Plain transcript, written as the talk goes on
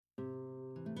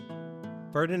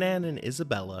Ferdinand and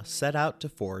Isabella set out to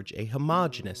forge a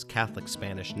homogeneous Catholic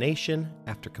Spanish nation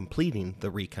after completing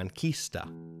the Reconquista.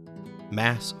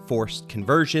 Mass forced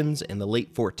conversions in the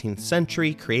late 14th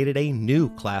century created a new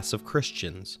class of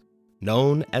Christians,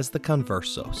 known as the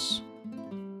conversos,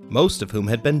 most of whom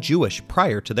had been Jewish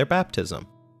prior to their baptism.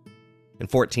 In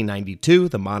 1492,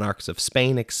 the monarchs of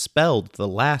Spain expelled the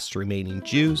last remaining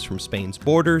Jews from Spain's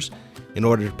borders in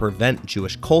order to prevent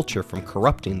Jewish culture from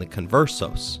corrupting the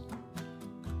conversos.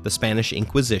 The Spanish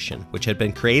Inquisition, which had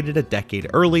been created a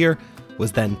decade earlier,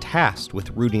 was then tasked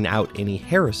with rooting out any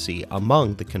heresy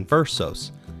among the conversos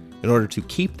in order to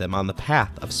keep them on the path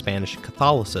of Spanish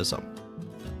Catholicism.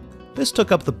 This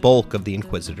took up the bulk of the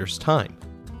Inquisitors' time.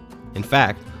 In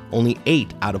fact, only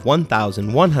 8 out of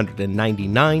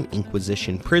 1,199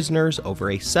 Inquisition prisoners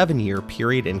over a 7-year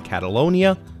period in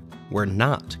Catalonia were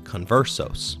not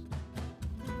conversos.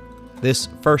 This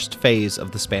first phase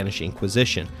of the Spanish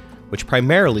Inquisition, which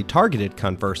primarily targeted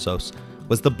conversos,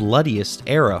 was the bloodiest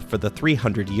era for the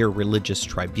 300-year religious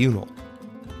tribunal.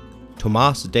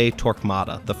 Tomás de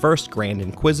Torquemada, the first Grand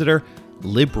Inquisitor,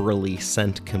 liberally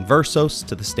sent conversos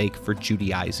to the stake for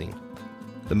Judaizing.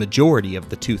 The majority of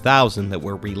the 2,000 that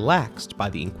were relaxed by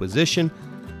the Inquisition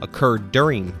occurred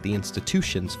during the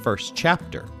institution's first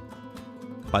chapter.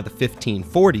 By the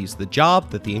 1540s, the job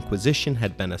that the Inquisition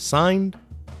had been assigned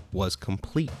was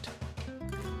complete.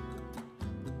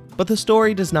 But the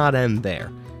story does not end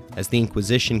there, as the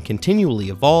Inquisition continually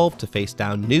evolved to face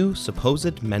down new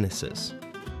supposed menaces.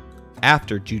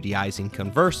 After Judaizing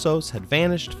conversos had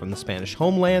vanished from the Spanish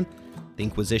homeland, the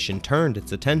Inquisition turned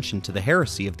its attention to the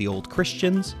heresy of the Old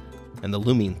Christians and the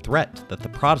looming threat that the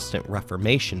Protestant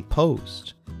Reformation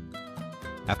posed.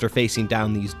 After facing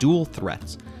down these dual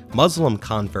threats, Muslim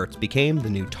converts became the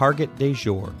new target du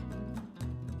jour.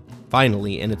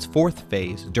 Finally, in its fourth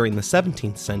phase, during the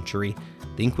 17th century,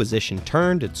 the Inquisition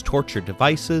turned its torture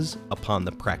devices upon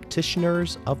the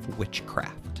practitioners of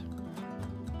witchcraft.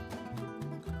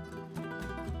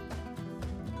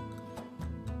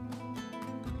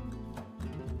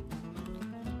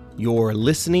 You're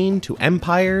listening to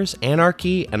Empires,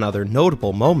 Anarchy, and Other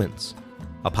Notable Moments,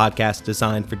 a podcast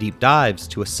designed for deep dives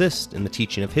to assist in the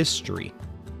teaching of history.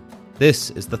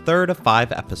 This is the third of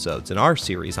 5 episodes in our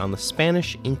series on the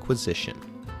Spanish Inquisition.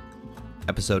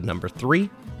 Episode number 3,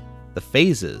 The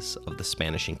Phases of the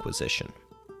Spanish Inquisition.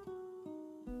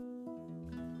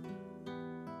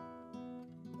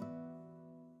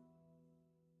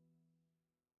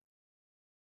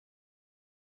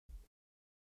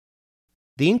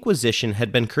 The Inquisition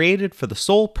had been created for the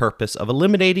sole purpose of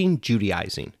eliminating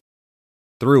Judaizing.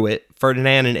 Through it,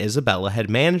 Ferdinand and Isabella had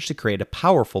managed to create a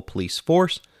powerful police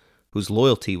force whose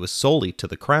loyalty was solely to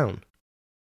the crown.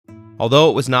 Although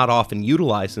it was not often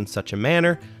utilized in such a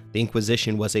manner, the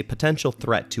Inquisition was a potential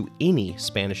threat to any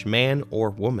Spanish man or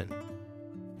woman.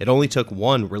 It only took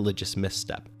one religious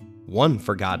misstep, one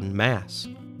forgotten mass,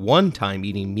 one time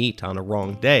eating meat on a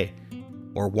wrong day,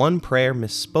 or one prayer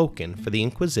misspoken for the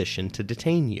Inquisition to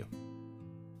detain you.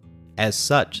 As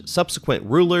such, subsequent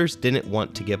rulers didn't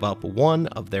want to give up one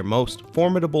of their most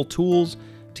formidable tools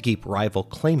to keep rival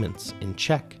claimants in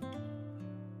check.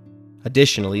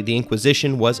 Additionally, the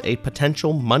Inquisition was a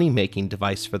potential money-making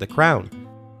device for the crown,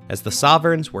 as the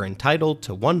sovereigns were entitled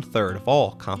to 1/3 of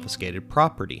all confiscated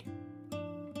property.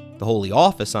 The Holy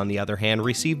Office, on the other hand,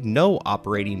 received no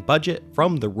operating budget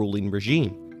from the ruling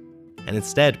regime, and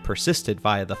instead persisted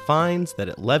via the fines that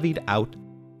it levied out,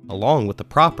 along with the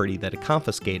property that it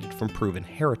confiscated from proven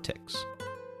heretics.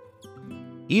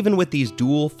 Even with these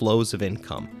dual flows of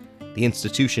income, the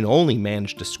institution only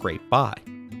managed to scrape by.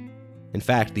 In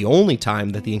fact, the only time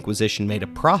that the Inquisition made a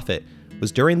profit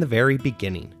was during the very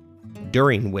beginning,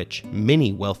 during which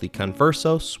many wealthy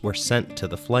conversos were sent to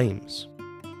the flames.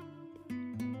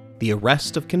 The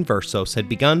arrest of conversos had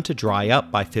begun to dry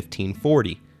up by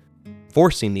 1540,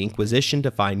 forcing the Inquisition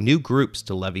to find new groups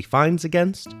to levy fines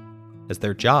against, as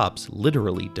their jobs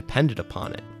literally depended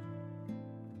upon it.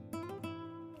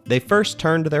 They first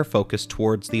turned their focus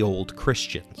towards the Old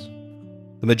Christians.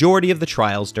 The majority of the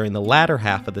trials during the latter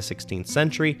half of the 16th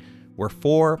century were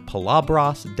for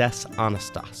palabras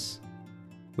deshonestas,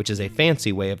 which is a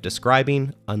fancy way of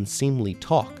describing unseemly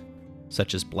talk,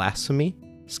 such as blasphemy,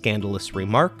 scandalous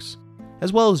remarks,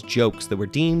 as well as jokes that were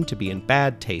deemed to be in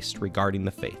bad taste regarding the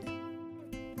faith.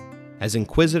 As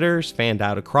inquisitors fanned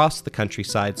out across the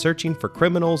countryside searching for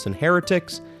criminals and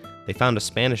heretics, they found a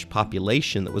Spanish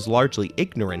population that was largely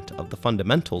ignorant of the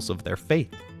fundamentals of their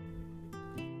faith.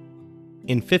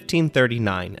 In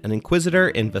 1539, an inquisitor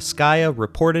in Vizcaya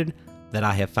reported that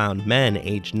I have found men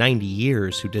aged 90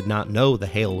 years who did not know the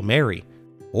Hail Mary,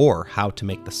 or how to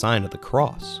make the sign of the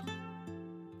cross.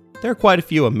 There are quite a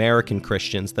few American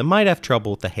Christians that might have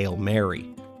trouble with the Hail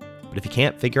Mary, but if you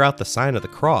can't figure out the sign of the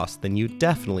cross, then you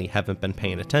definitely haven't been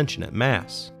paying attention at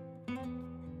Mass.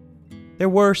 There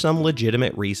were some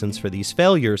legitimate reasons for these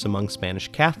failures among Spanish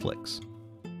Catholics.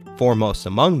 Foremost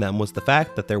among them was the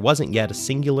fact that there wasn't yet a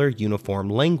singular uniform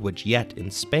language yet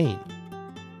in Spain.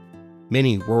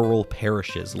 Many rural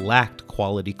parishes lacked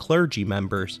quality clergy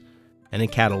members, and in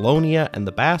Catalonia and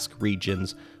the Basque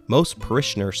regions, most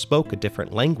parishioners spoke a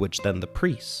different language than the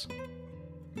priests.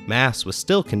 Mass was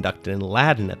still conducted in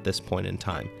Latin at this point in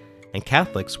time, and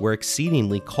Catholics were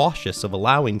exceedingly cautious of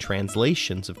allowing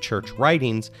translations of church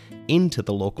writings into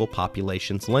the local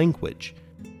population's language,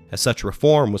 as such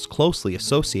reform was closely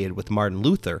associated with Martin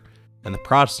Luther and the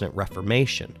Protestant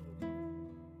Reformation.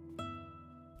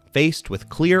 Faced with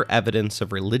clear evidence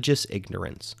of religious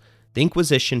ignorance, the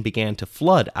Inquisition began to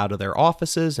flood out of their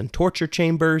offices and torture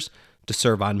chambers to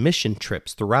serve on mission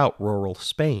trips throughout rural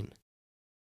Spain.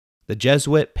 The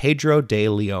Jesuit Pedro de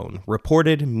Leon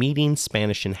reported meeting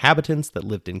Spanish inhabitants that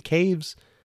lived in caves,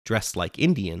 dressed like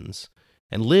Indians,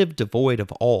 and lived devoid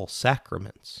of all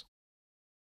sacraments.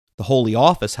 The Holy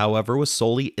Office, however, was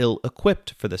solely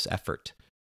ill-equipped for this effort.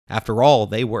 After all,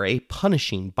 they were a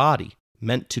punishing body,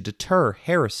 meant to deter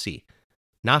heresy,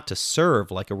 not to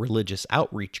serve like a religious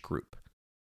outreach group.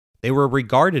 They were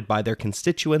regarded by their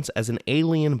constituents as an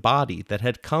alien body that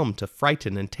had come to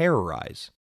frighten and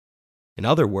terrorize. In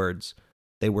other words,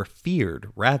 they were feared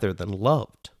rather than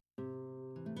loved.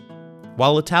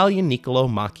 While Italian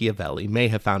Niccolò Machiavelli may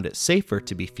have found it safer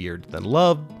to be feared than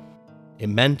loved, it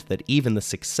meant that even the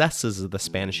successes of the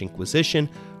Spanish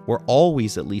Inquisition were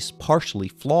always at least partially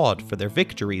flawed, for their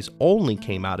victories only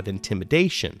came out of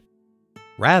intimidation,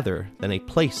 rather than a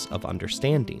place of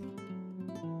understanding.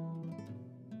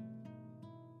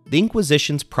 The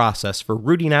Inquisition's process for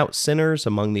rooting out sinners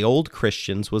among the old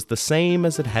Christians was the same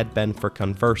as it had been for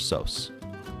conversos.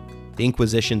 The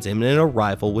Inquisition's imminent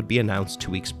arrival would be announced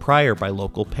 2 weeks prior by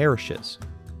local parishes.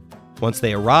 Once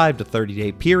they arrived, a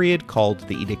 30-day period called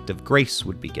the Edict of Grace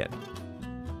would begin.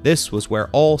 This was where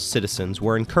all citizens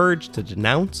were encouraged to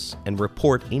denounce and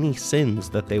report any sins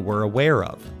that they were aware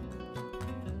of.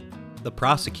 The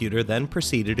prosecutor then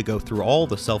proceeded to go through all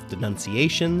the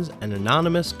self-denunciations and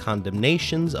anonymous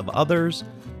condemnations of others,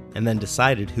 and then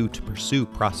decided who to pursue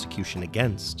prosecution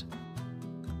against.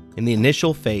 In the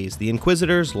initial phase, the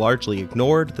inquisitors largely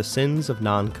ignored the sins of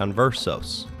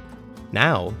non-conversos.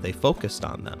 Now they focused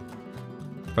on them.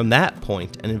 From that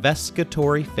point, an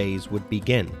investigatory phase would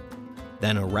begin.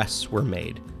 Then arrests were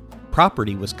made.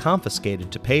 Property was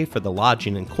confiscated to pay for the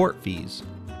lodging and court fees.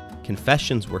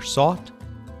 Confessions were sought.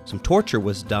 Some torture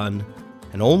was done,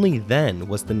 and only then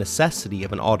was the necessity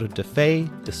of an auto de fe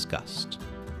discussed.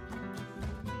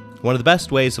 One of the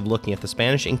best ways of looking at the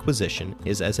Spanish Inquisition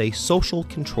is as a social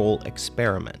control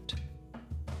experiment.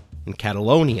 In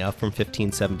Catalonia from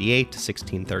 1578 to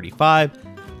 1635,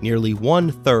 nearly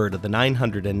 1/3 of the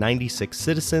 996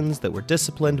 citizens that were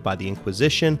disciplined by the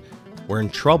Inquisition were in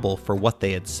trouble for what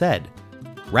they had said,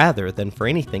 rather than for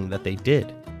anything that they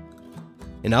did.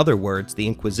 In other words, the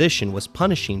Inquisition was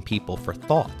punishing people for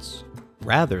thoughts,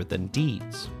 rather than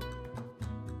deeds.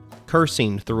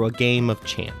 Cursing through a game of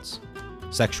chance,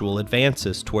 sexual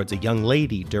advances towards a young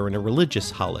lady during a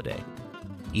religious holiday,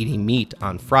 eating meat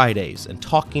on Fridays, and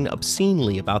talking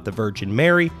obscenely about the Virgin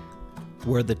Mary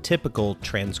were the typical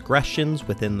transgressions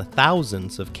within the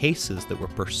thousands of cases that were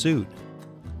pursued.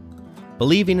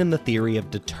 Believing in the theory of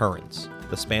deterrence,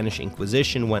 the Spanish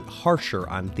Inquisition went harsher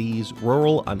on these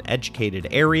rural, uneducated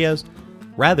areas,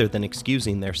 rather than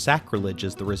excusing their sacrilege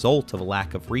as the result of a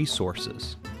lack of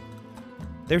resources.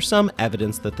 There's some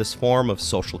evidence that this form of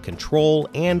social control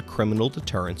and criminal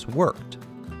deterrence worked.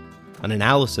 An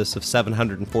analysis of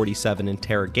 747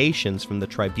 interrogations from the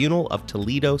Tribunal of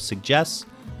Toledo suggests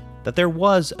that there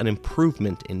was an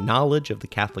improvement in knowledge of the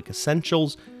Catholic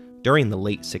essentials during the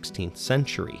late 16th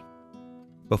century.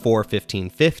 Before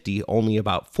 1550, only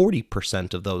about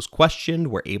 40% of those questioned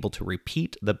were able to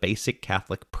repeat the basic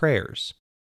Catholic prayers.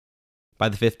 By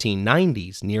the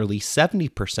 1590s, nearly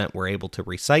 70% were able to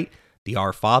recite the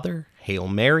Our Father, Hail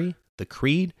Mary, the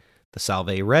Creed, the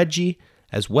Salve Regi,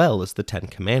 as well as the Ten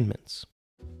Commandments.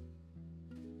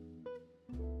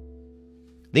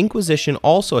 The Inquisition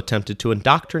also attempted to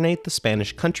indoctrinate the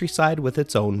Spanish countryside with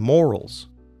its own morals.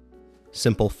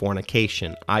 Simple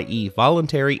fornication, i.e.,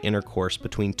 voluntary intercourse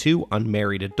between two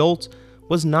unmarried adults,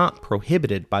 was not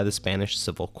prohibited by the Spanish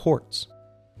civil courts.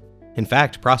 In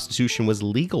fact, prostitution was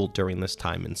legal during this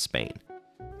time in Spain,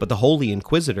 but the Holy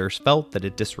Inquisitors felt that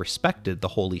it disrespected the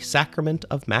holy sacrament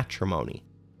of matrimony.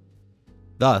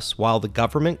 Thus, while the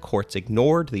government courts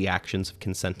ignored the actions of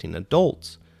consenting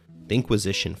adults, the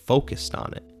Inquisition focused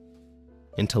on it.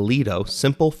 In Toledo,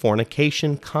 simple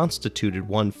fornication constituted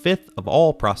 1/5 of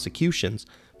all prosecutions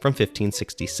from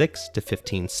 1566 to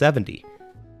 1570,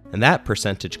 and that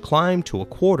percentage climbed to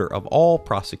 1/4 of all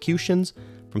prosecutions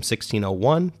from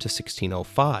 1601 to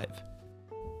 1605.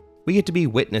 We get to be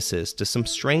witnesses to some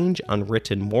strange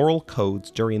unwritten moral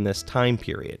codes during this time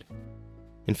period.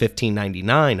 In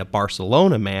 1599, a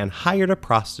Barcelona man hired a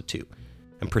prostitute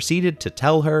and proceeded to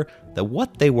tell her that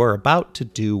what they were about to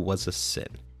do was a sin.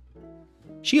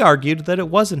 She argued that it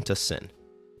wasn't a sin,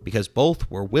 because both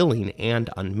were willing and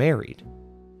unmarried.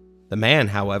 The man,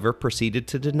 however, proceeded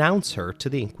to denounce her to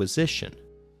the Inquisition.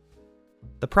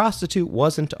 The prostitute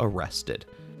wasn't arrested,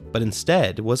 but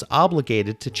instead was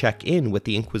obligated to check in with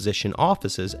the Inquisition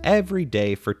offices every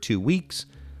day for 2 weeks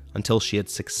until she had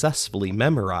successfully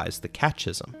memorized the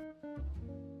catechism.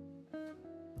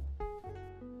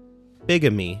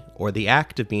 Bigamy, or the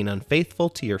act of being unfaithful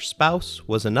to your spouse,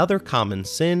 was another common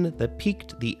sin that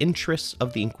piqued the interests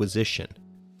of the Inquisition.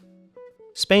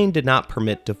 Spain did not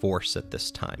permit divorce at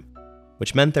this time,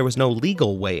 which meant there was no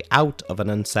legal way out of an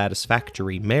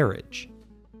unsatisfactory marriage.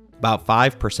 About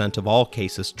 5% of all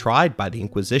cases tried by the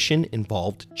Inquisition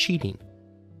involved cheating.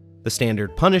 The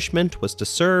standard punishment was to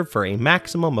serve for a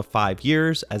maximum of 5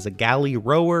 years as a galley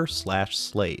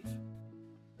rower/slave.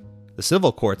 The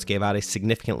civil courts gave out a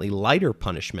significantly lighter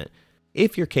punishment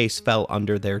if your case fell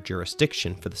under their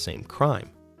jurisdiction for the same crime.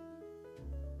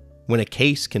 When a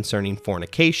case concerning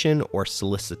fornication or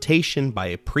solicitation by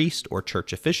a priest or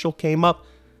church official came up,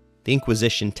 the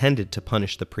Inquisition tended to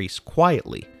punish the priest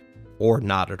quietly, or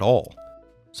not at all,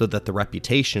 so that the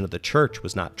reputation of the church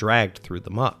was not dragged through the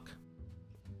muck.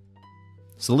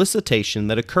 Solicitation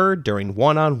that occurred during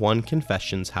one-on-one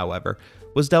confessions, however,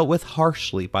 was dealt with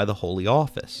harshly by the Holy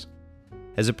Office,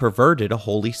 as it perverted a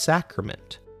holy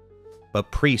sacrament,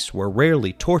 but priests were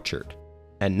rarely tortured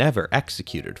and never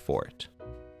executed for it.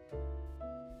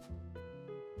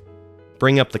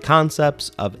 Bring up the concepts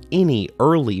of any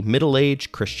early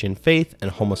Middle-Age Christian faith and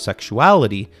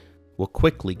homosexuality will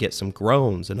quickly get some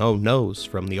groans and oh no's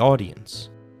from the audience.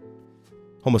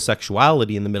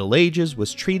 Homosexuality in the Middle Ages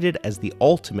was treated as the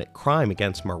ultimate crime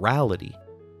against morality.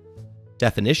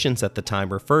 Definitions at the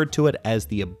time referred to it as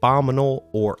the abominable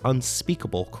or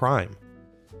unspeakable crime.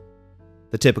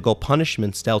 The typical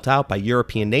punishments dealt out by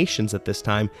European nations at this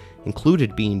time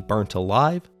included being burnt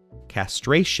alive,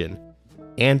 castration,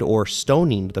 and/or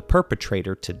stoning the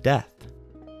perpetrator to death.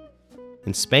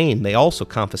 In Spain, they also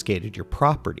confiscated your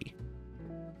property.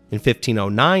 In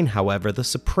 1509, however, the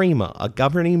Suprema, a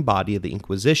governing body of the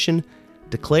Inquisition,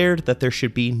 declared that there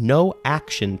should be no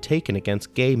action taken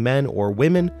against gay men or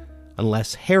women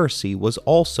unless heresy was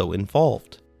also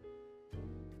involved.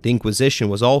 The Inquisition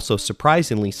was also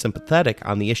surprisingly sympathetic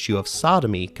on the issue of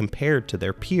sodomy compared to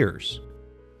their peers.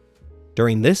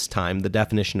 During this time, the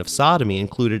definition of sodomy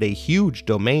included a huge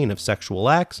domain of sexual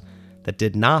acts that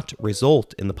did not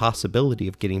result in the possibility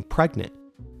of getting pregnant,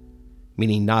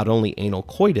 meaning not only anal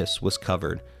coitus was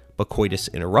covered, but coitus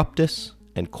interruptus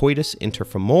and coitus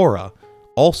interfemora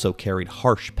also carried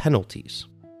harsh penalties.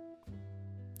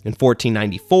 In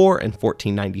 1494 and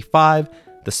 1495,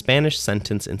 the Spanish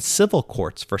sentence in civil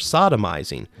courts for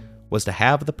sodomizing was to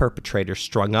have the perpetrator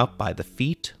strung up by the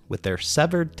feet with their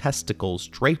severed testicles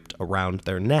draped around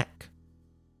their neck.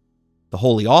 The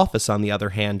Holy Office, on the other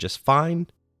hand, just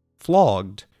fined,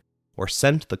 flogged, or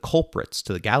sent the culprits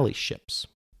to the galley ships.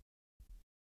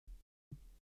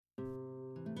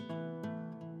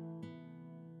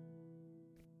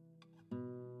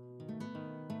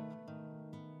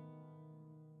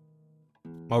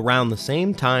 Around the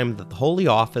same time that the Holy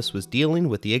Office was dealing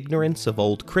with the ignorance of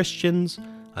old Christians,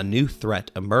 a new threat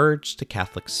emerged to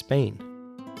Catholic Spain.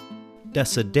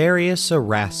 Desiderius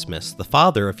Erasmus, the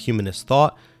father of humanist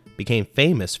thought, became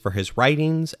famous for his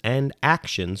writings and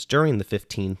actions during the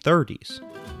 1530s.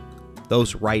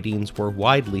 Those writings were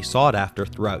widely sought after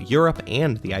throughout Europe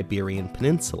and the Iberian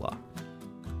Peninsula.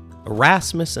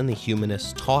 Erasmus and the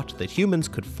humanists taught that humans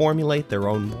could formulate their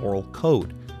own moral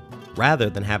code, rather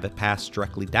than have it passed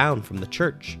directly down from the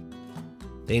church.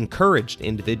 They encouraged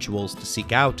individuals to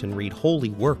seek out and read holy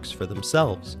works for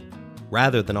themselves,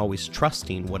 rather than always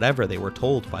trusting whatever they were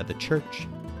told by the church.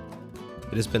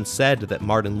 It has been said that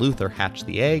Martin Luther hatched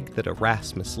the egg that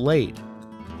Erasmus laid,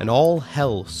 and all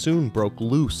hell soon broke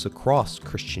loose across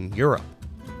Christian Europe.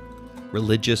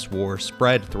 Religious wars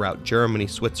spread throughout Germany,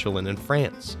 Switzerland, and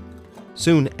France.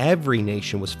 Soon every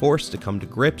nation was forced to come to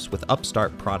grips with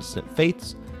upstart Protestant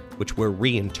faiths, which were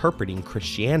reinterpreting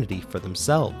Christianity for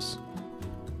themselves.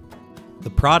 The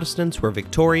Protestants were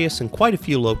victorious in quite a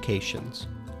few locations,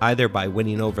 either by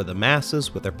winning over the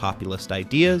masses with their populist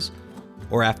ideas,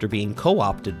 or after being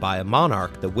co-opted by a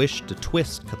monarch that wished to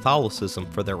twist Catholicism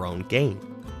for their own gain.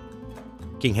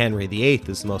 King Henry VIII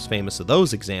is the most famous of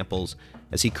those examples,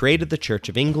 as he created the Church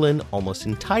of England almost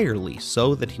entirely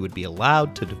so that he would be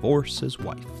allowed to divorce his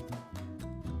wife.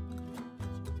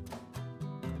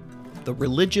 The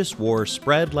religious wars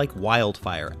spread like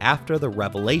wildfire after the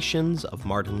revelations of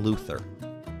Martin Luther,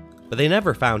 but they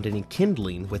never found any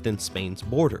kindling within Spain's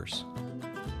borders.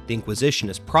 The Inquisition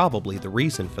is probably the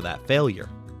reason for that failure.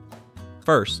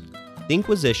 First, the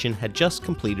Inquisition had just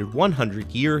completed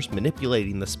 100 years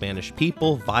manipulating the Spanish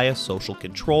people via social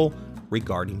control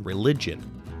regarding religion.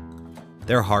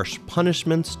 Their harsh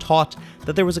punishments taught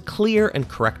that there was a clear and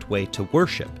correct way to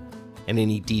worship, and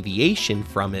any deviation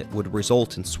from it would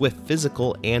result in swift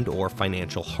physical and/or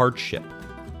financial hardship.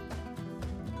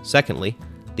 Secondly,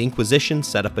 the Inquisition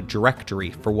set up a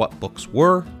directory for what books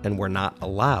were and were not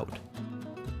allowed.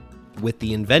 With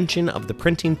the invention of the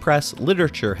printing press,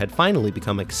 literature had finally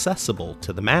become accessible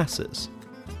to the masses.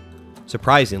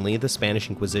 Surprisingly, the Spanish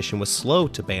Inquisition was slow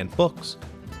to ban books,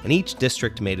 and each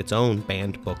district made its own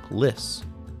banned book lists,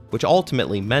 which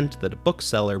ultimately meant that a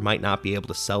bookseller might not be able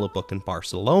to sell a book in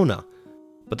Barcelona,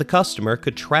 but the customer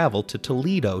could travel to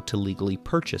Toledo to legally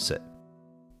purchase it.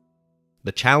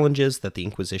 The challenges that the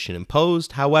Inquisition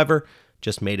imposed, however,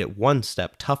 just made it one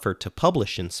step tougher to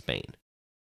publish in Spain.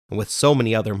 And with so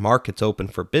many other markets open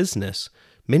for business,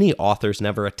 many authors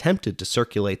never attempted to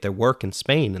circulate their work in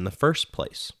Spain in the first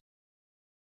place.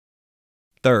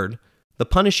 Third, the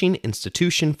punishing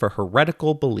institution for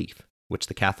heretical belief, which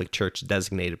the Catholic Church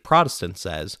designated Protestants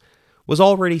as, was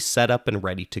already set up and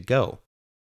ready to go.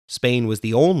 Spain was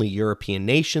the only European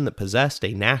nation that possessed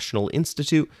a national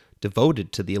institute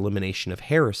devoted to the elimination of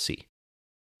heresy.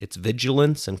 Its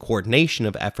vigilance and coordination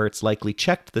of efforts likely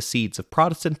checked the seeds of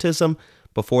Protestantism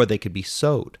before they could be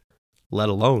sowed, let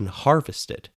alone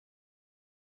harvested.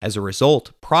 As a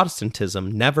result,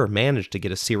 Protestantism never managed to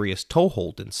get a serious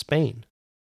toehold in Spain.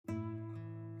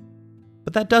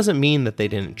 But that doesn't mean that they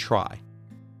didn't try.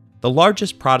 The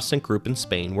largest Protestant group in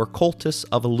Spain were cultists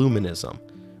of Illuminism,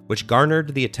 which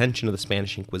garnered the attention of the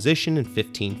Spanish Inquisition in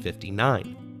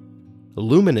 1559.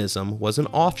 Illuminism was an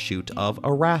offshoot of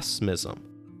Erasmism.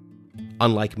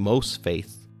 Unlike most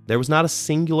faiths, there was not a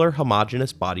singular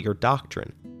homogeneous body or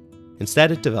doctrine.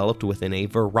 Instead, it developed within a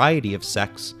variety of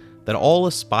sects that all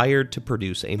aspired to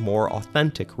produce a more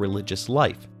authentic religious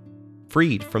life,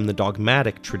 freed from the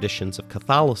dogmatic traditions of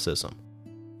Catholicism.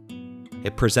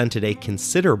 It presented a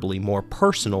considerably more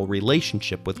personal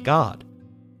relationship with God.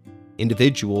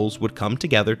 Individuals would come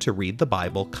together to read the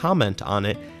Bible, comment on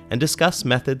it, and discuss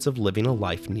methods of living a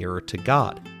life nearer to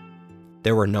God.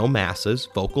 There were no masses,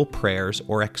 vocal prayers,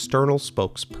 or external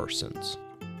spokespersons,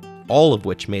 all of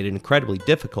which made it incredibly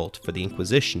difficult for the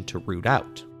Inquisition to root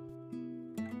out.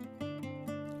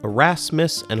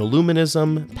 Erasmus and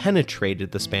Illuminism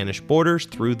penetrated the Spanish borders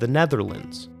through the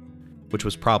Netherlands, which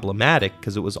was problematic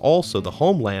because it was also the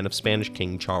homeland of Spanish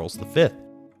King Charles V,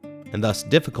 and thus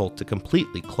difficult to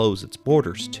completely close its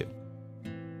borders to.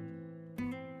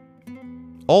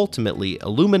 Ultimately,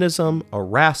 Illuminism,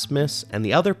 Erasmus, and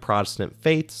the other Protestant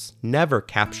faiths never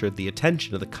captured the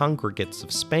attention of the congregates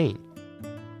of Spain.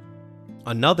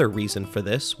 Another reason for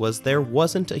this was there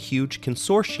wasn't a huge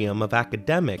consortium of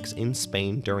academics in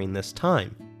Spain during this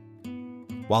time.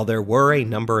 While there were a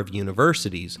number of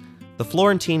universities, the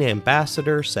Florentine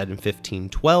ambassador said in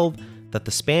 1512 that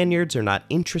the Spaniards are not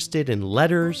interested in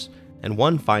letters, and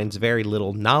one finds very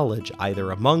little knowledge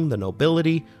either among the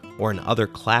nobility or in other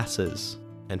classes,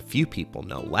 and few people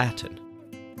know Latin.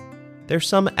 There's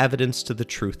some evidence to the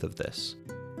truth of this.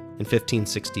 In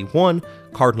 1561,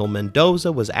 Cardinal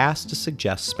Mendoza was asked to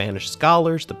suggest Spanish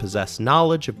scholars that possess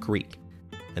knowledge of Greek,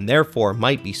 and therefore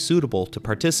might be suitable to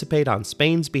participate on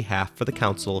Spain's behalf for the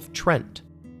Council of Trent.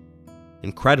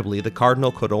 Incredibly, the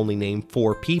cardinal could only name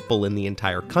 4 people in the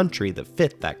entire country that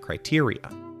fit that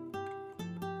criteria.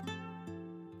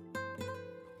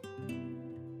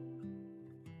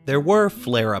 There were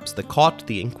flare-ups that caught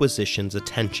the Inquisition's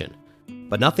attention,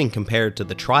 but nothing compared to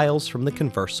the trials from the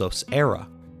Conversos era.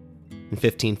 In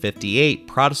 1558,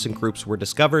 Protestant groups were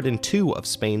discovered in 2 of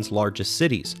Spain's largest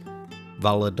cities,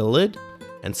 Valladolid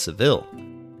and Seville.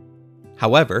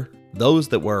 However, those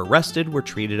that were arrested were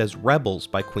treated as rebels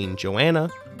by Queen Joanna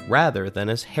rather than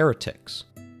as heretics.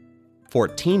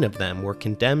 14 of them were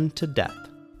condemned to death.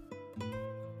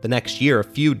 The next year, a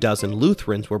few dozen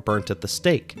Lutherans were burnt at the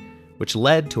stake, which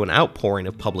led to an outpouring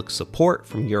of public support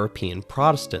from European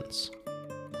Protestants.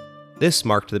 This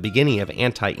marked the beginning of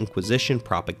anti-Inquisition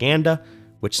propaganda,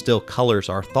 which still colors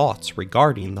our thoughts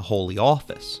regarding the Holy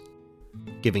Office.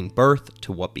 giving birth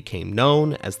to what became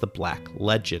known as the Black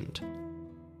Legend.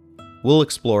 We'll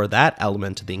explore that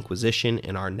element of the Inquisition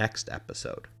in our next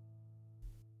episode.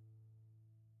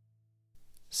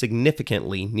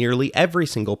 Significantly, nearly every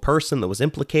single person that was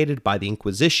implicated by the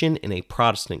Inquisition in a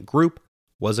Protestant group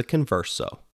was a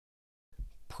converso.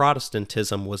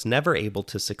 Protestantism was never able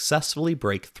to successfully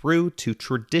break through to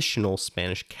traditional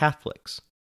Spanish Catholics.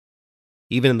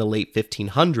 Even in the late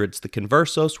 1500s, the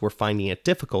conversos were finding it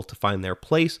difficult to find their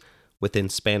place within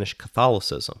Spanish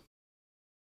Catholicism.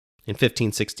 In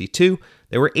 1562,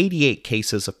 there were 88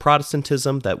 cases of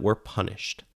Protestantism that were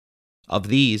punished. Of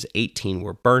these, 18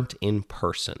 were burnt in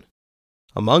person.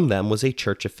 Among them was a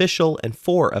church official and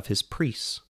 4 of his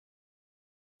priests.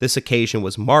 This occasion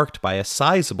was marked by a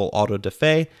sizable auto de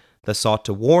fe that sought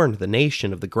to warn the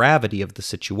nation of the gravity of the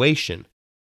situation.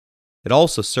 It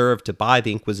also served to buy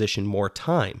the Inquisition more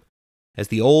time, as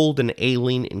the old and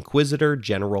ailing Inquisitor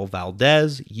General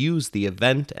Valdez used the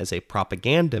event as a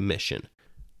propaganda mission,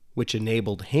 which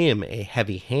enabled him a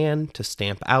heavy hand to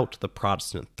stamp out the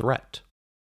Protestant threat.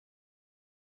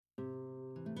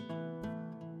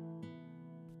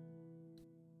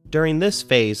 During this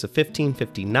phase of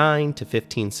 1559 to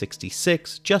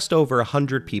 1566, just over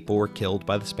 100 people were killed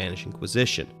by the Spanish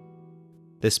Inquisition.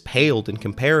 This paled in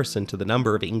comparison to the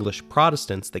number of English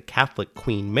Protestants that Catholic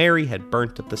Queen Mary had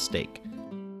burnt at the stake,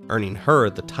 earning her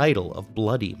the title of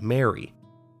Bloody Mary.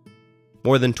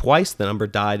 More than twice the number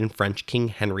died in French King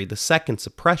Henry II's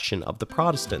suppression of the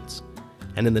Protestants,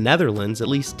 and in the Netherlands at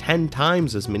least 10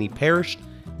 times as many perished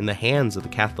in the hands of the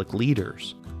Catholic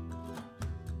leaders.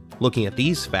 Looking at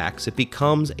these facts, it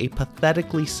becomes a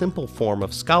pathetically simple form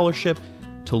of scholarship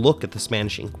to look at the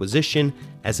Spanish Inquisition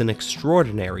as an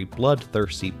extraordinary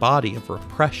bloodthirsty body of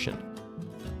repression.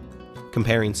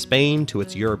 Comparing Spain to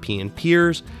its European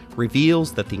peers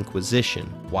reveals that the Inquisition,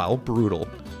 while brutal,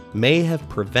 may have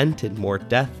prevented more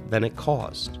death than it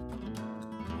caused.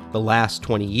 The last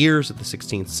 20 years of the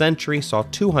 16th century saw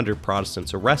 200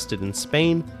 Protestants arrested in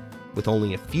Spain, with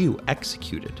only a few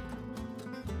executed.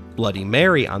 Bloody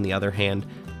Mary, on the other hand,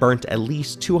 burnt at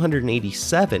least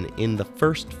 287 in the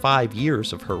first 5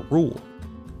 years of her rule.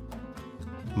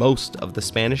 Most of the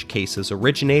Spanish cases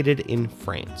originated in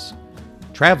France.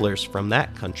 Travelers from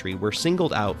that country were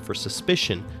singled out for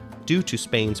suspicion due to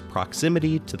Spain's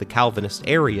proximity to the Calvinist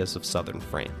areas of southern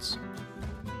France.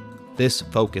 This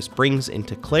focus brings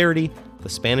into clarity the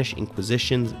Spanish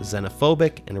Inquisition's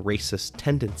xenophobic and racist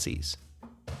tendencies.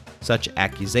 Such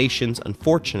accusations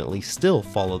unfortunately still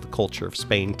follow the culture of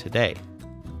Spain today.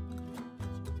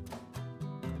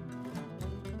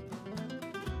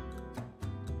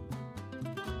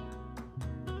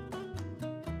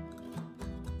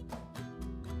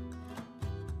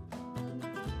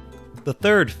 The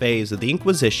third phase of the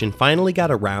Inquisition finally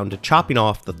got around to chopping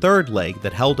off the third leg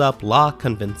that held up La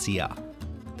Convivencia,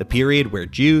 the period where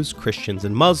Jews, Christians,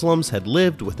 and Muslims had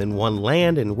lived within one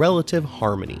land in relative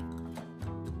harmony.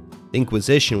 The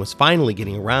Inquisition was finally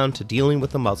getting around to dealing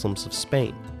with the Muslims of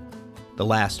Spain. The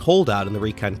last holdout in the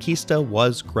Reconquista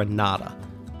was Granada,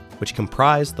 which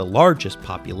comprised the largest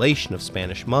population of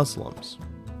Spanish Muslims.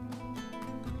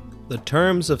 The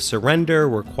terms of surrender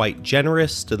were quite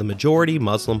generous to the majority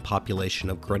Muslim population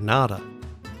of Granada.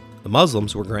 The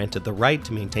Muslims were granted the right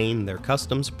to maintain their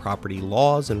customs, property,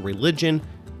 laws, and religion,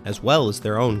 as well as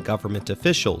their own government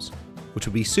officials, which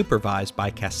would be supervised by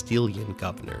Castilian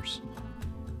governors.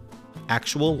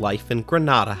 Actual life in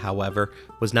Granada, however,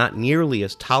 was not nearly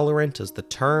as tolerant as the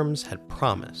terms had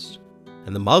promised,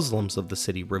 and the Muslims of the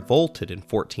city revolted in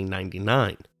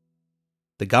 1499.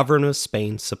 The government of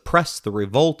Spain suppressed the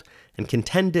revolt and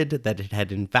contended that it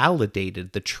had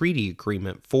invalidated the treaty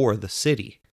agreement for the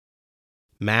city.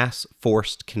 Mass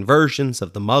forced conversions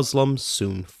of the Muslims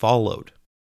soon followed.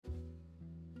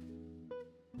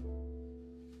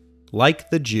 Like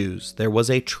the Jews, there was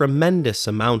a tremendous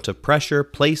amount of pressure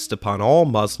placed upon all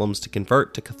Muslims to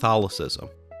convert to Catholicism.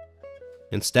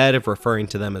 Instead of referring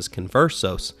to them as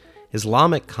conversos,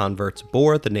 Islamic converts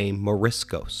bore the name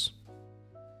Moriscos.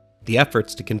 The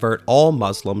efforts to convert all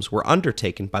Muslims were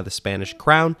undertaken by the Spanish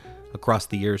crown across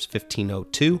the years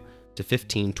 1502 to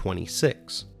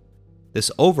 1526. This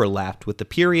overlapped with the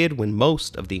period when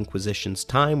most of the Inquisition's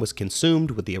time was consumed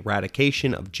with the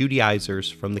eradication of Judaizers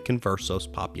from the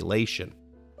conversos population.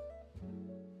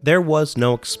 There was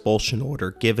no expulsion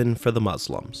order given for the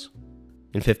Muslims.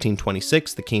 In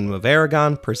 1526, the Kingdom of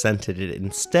Aragon presented it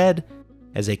instead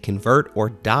as a convert or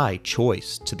die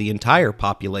choice to the entire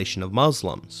population of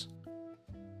Muslims.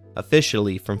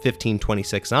 Officially, from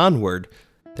 1526 onward,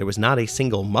 there was not a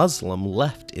single Muslim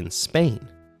left in Spain.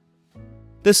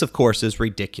 This, of course, is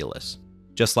ridiculous.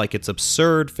 Just like it's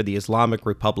absurd for the Islamic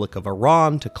Republic of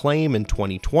Iran to claim in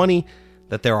 2020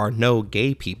 that there are no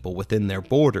gay people within their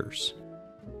borders.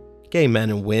 Gay men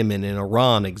and women in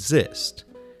Iran exist.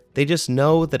 They just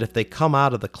know that if they come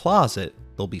out of the closet,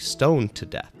 they'll be stoned to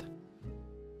death.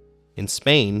 In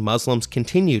Spain, Muslims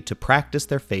continue to practice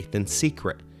their faith in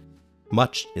secret,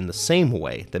 much in the same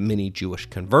way that many Jewish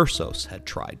conversos had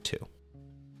tried to.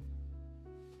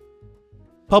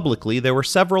 Publicly, there were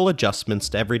several adjustments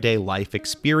to everyday life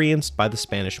experienced by the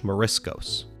Spanish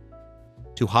Moriscos.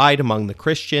 To hide among the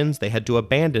Christians, they had to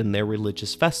abandon their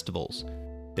religious festivals,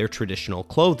 their traditional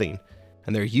clothing,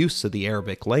 and their use of the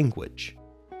Arabic language.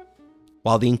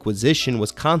 While the Inquisition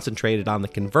was concentrated on the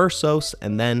conversos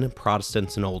and then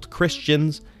Protestants and Old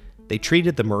Christians, they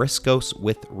treated the Moriscos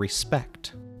with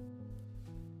respect.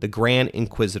 The Grand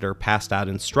Inquisitor passed out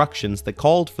instructions that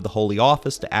called for the Holy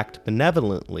Office to act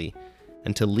benevolently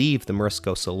and to leave the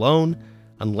Moriscos alone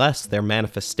unless their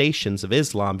manifestations of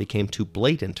Islam became too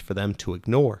blatant for them to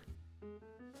ignore.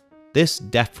 This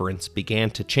deference began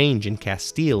to change in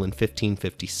Castile in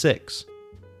 1556.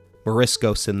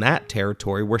 Moriscos in that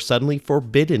territory were suddenly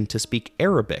forbidden to speak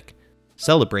Arabic,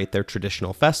 celebrate their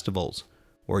traditional festivals,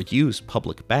 or use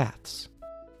public baths.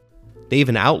 They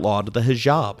even outlawed the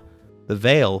hijab, the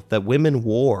veil that women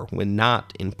wore when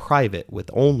not in private with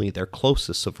only their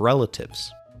closest of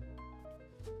relatives.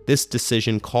 This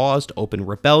decision caused open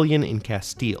rebellion in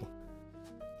Castile.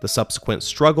 The subsequent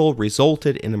struggle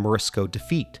resulted in a Morisco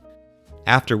defeat,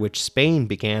 after which Spain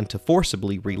began to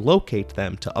forcibly relocate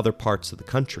them to other parts of the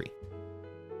country.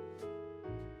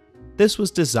 This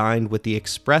was designed with the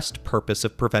expressed purpose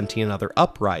of preventing another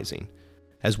uprising,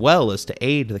 as well as to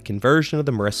aid the conversion of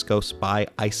the Moriscos by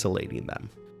isolating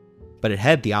them. But it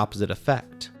had the opposite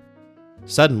effect.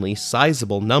 Suddenly,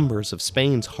 sizable numbers of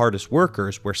Spain's hardest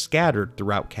workers were scattered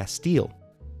throughout Castile.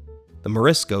 The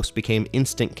Moriscos became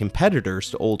instant competitors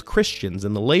to Old Christians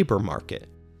in the labor market.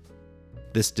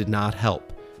 This did not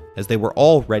help, as they were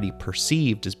already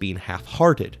perceived as being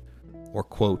half-hearted, or,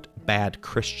 quote, bad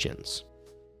Christians.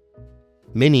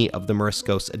 Many of the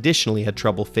Moriscos additionally had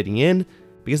trouble fitting in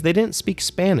because they didn't speak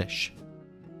Spanish.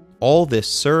 All this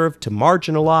served to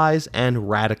marginalize and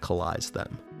radicalize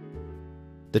them.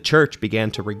 The church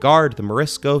began to regard the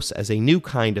Moriscos as a new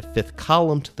kind of fifth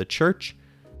column to the church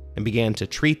and began to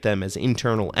treat them as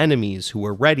internal enemies who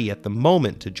were ready at the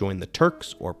moment to join the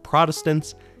Turks or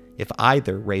Protestants if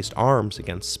either raised arms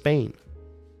against Spain.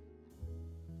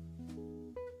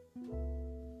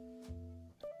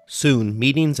 Soon,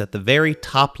 meetings at the very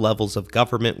top levels of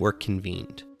government were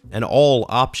convened, and all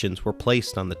options were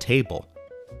placed on the table.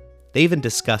 They even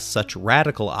discussed such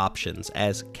radical options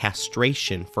as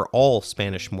castration for all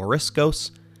Spanish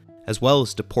Moriscos, as well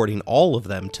as deporting all of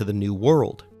them to the New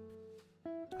World.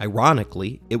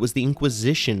 Ironically, it was the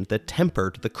Inquisition that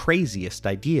tempered the craziest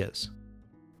ideas.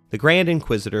 The Grand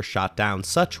Inquisitor shot down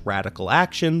such radical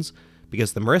actions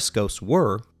because the Moriscos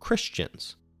were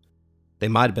Christians. They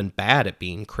might have been bad at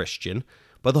being Christian,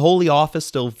 but the Holy Office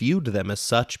still viewed them as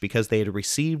such because they had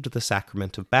received the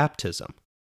sacrament of baptism.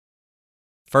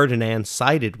 Ferdinand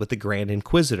sided with the Grand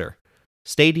Inquisitor,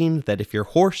 stating that if your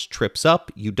horse trips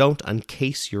up, you don't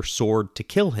uncase your sword to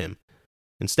kill him.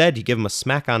 Instead, you give him a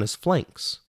smack on his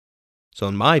flanks. So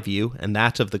in my view, and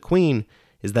that of the Queen,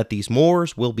 is that these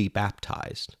Moors will be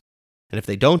baptized. And if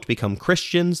they don't become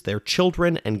Christians, their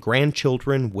children and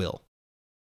grandchildren will.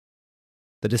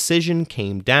 The decision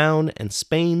came down, and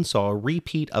Spain saw a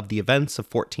repeat of the events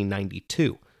of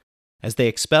 1492, as they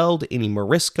expelled any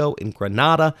Morisco in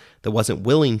Granada that wasn't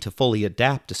willing to fully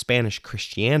adapt to Spanish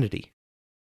Christianity.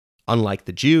 Unlike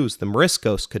the Jews, the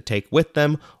Moriscos could take with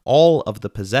them all of the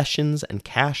possessions and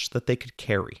cash that they could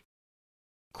carry.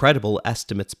 Credible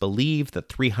estimates believe that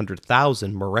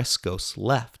 300,000 Moriscos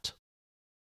left.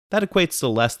 That equates to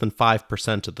less than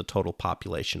 5% of the total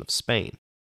population of Spain.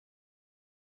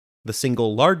 The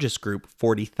single largest group,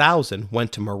 40,000,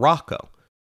 went to Morocco,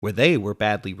 where they were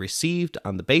badly received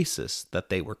on the basis that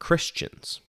they were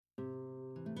Christians.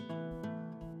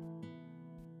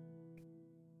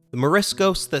 The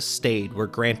Moriscos that stayed were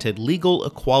granted legal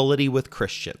equality with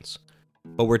Christians,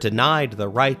 but were denied the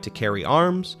right to carry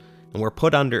arms and were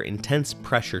put under intense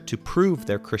pressure to prove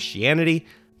their Christianity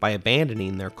by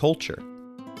abandoning their culture.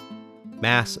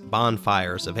 Mass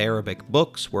bonfires of Arabic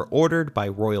books were ordered by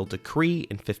royal decree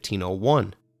in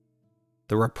 1501.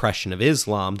 The repression of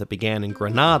Islam that began in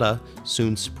Granada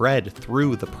soon spread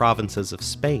through the provinces of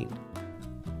Spain.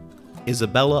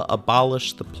 Isabella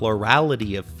abolished the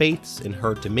plurality of faiths in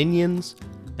her dominions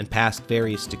and passed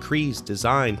various decrees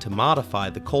designed to modify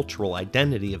the cultural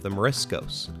identity of the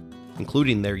Moriscos,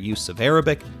 including their use of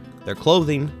Arabic, their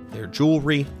clothing, their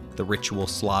jewelry, their the ritual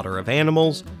slaughter of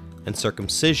animals, and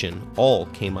circumcision all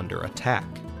came under attack.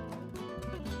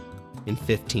 In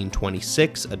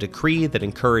 1526, a decree that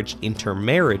encouraged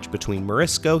intermarriage between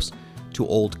Moriscos to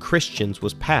Old Christians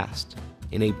was passed,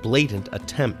 in a blatant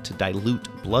attempt to dilute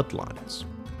bloodlines.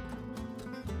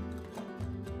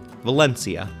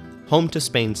 Valencia, home to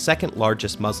Spain's second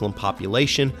largest Muslim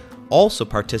population, also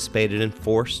participated in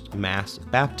forced mass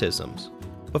baptisms,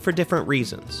 but for different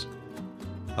reasons.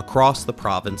 Across the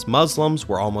province, Muslims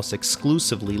were almost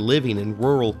exclusively living in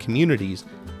rural communities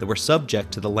that were subject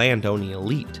to the landowning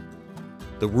elite.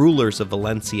 The rulers of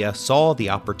Valencia saw the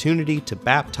opportunity to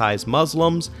baptize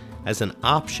Muslims as an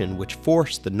option which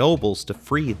forced the nobles to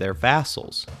free their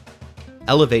vassals.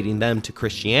 Elevating them to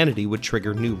Christianity would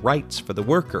trigger new rights for the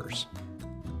workers.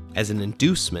 As an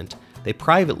inducement, they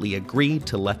privately agreed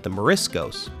to let the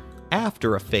Moriscos,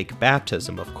 after a fake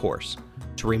baptism of course,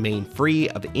 to remain free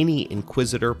of any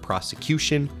inquisitor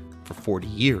prosecution for 40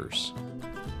 years.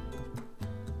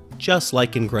 Just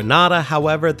like in Granada,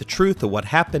 however, the truth of what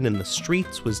happened in the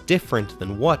streets was different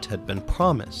than what had been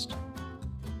promised.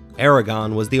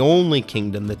 Aragon was the only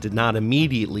kingdom that did not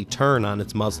immediately turn on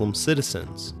its Muslim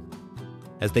citizens.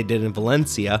 As they did in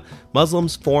Valencia,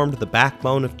 Muslims formed the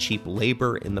backbone of cheap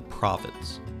labor in the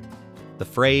province. The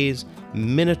phrase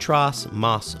 "Minitras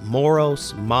mas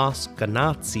moros mas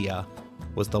ganancia"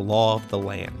 was the law of the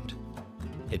land.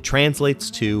 It translates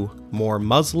to "more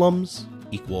Muslims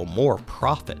equal more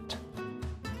profit."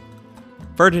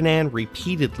 Ferdinand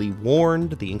repeatedly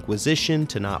warned the Inquisition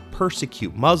to not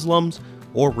persecute Muslims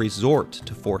or resort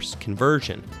to forced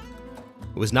conversion.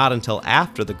 It was not until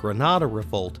after the Granada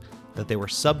Revolt that they were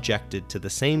subjected to the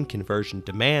same conversion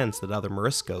demands that other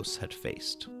Moriscos had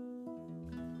faced.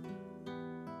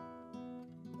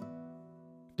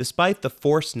 Despite the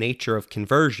forced nature of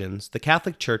conversions, the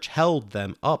Catholic Church held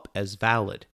them up as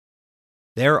valid.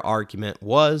 Their argument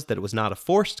was that it was not a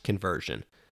forced conversion,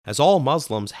 as all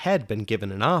Muslims had been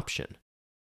given an option.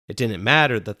 It didn't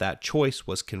matter that that choice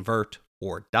was convert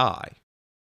or die.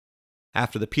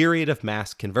 After the period of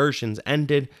mass conversions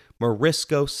ended,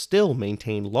 Moriscos still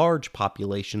maintained large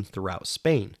populations throughout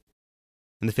Spain.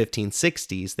 In the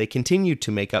 1560s, they continued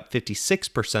to make up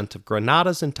 56% of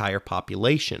Granada's entire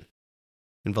population.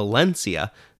 In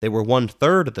Valencia, they were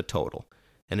 1/3 of the total,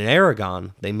 and in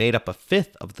Aragon, they made up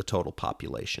 1/5 of the total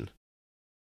population.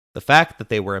 The fact that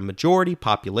they were a majority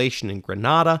population in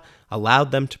Granada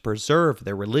allowed them to preserve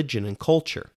their religion and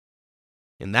culture.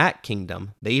 In that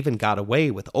kingdom, they even got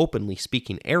away with openly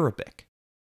speaking Arabic.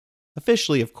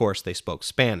 Officially, of course, they spoke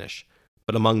Spanish,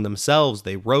 but among themselves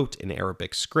they wrote in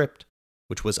Arabic script,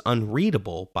 which was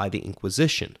unreadable by the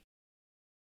Inquisition.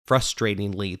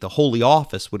 Frustratingly, the Holy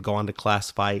Office would go on to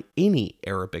classify any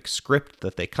Arabic script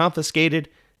that they confiscated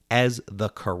as the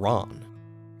Quran.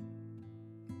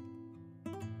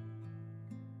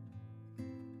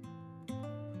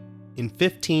 In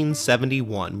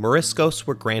 1571, Moriscos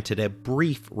were granted a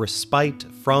brief respite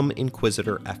from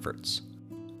Inquisitor efforts.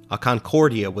 A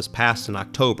Concordia was passed in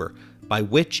October, by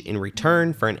which, in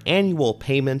return for an annual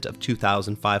payment of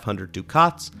 2,500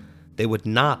 ducats, they would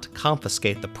not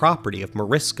confiscate the property of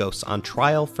Moriscos on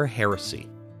trial for heresy.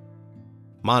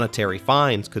 Monetary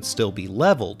fines could still be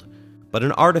leveled, but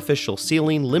an artificial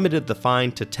ceiling limited the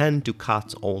fine to 10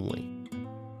 ducats only.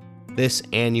 This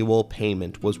annual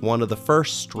payment was one of the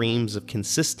first streams of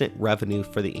consistent revenue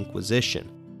for the Inquisition.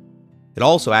 It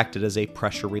also acted as a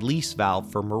pressure release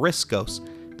valve for Moriscos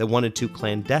that wanted to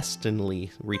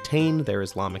clandestinely retain their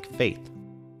Islamic faith.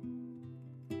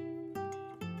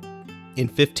 In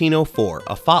 1504,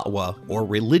 a fatwa, or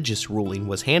religious ruling,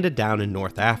 was handed down in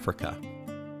North Africa.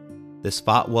 This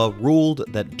fatwa ruled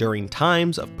that during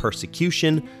times of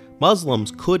persecution,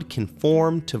 Muslims could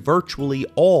conform to virtually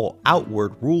all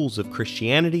outward rules of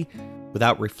Christianity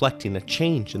without reflecting a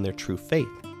change in their true faith.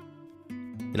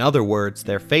 In other words,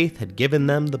 their faith had given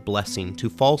them the blessing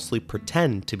to falsely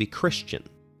pretend to be Christian.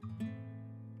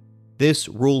 This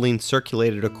ruling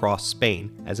circulated across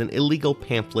Spain as an illegal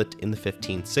pamphlet in the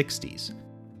 1560s.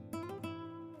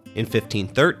 In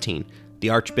 1513,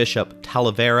 the Archbishop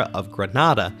Talavera of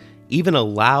Granada even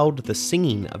allowed the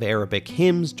singing of Arabic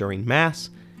hymns during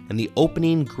Mass and the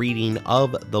opening greeting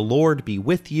of "The Lord be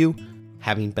with you"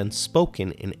 having been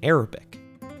spoken in Arabic.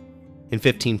 In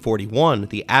 1541,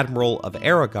 the Admiral of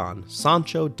Aragon,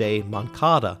 Sancho de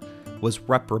Moncada, was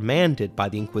reprimanded by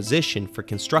the Inquisition for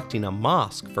constructing a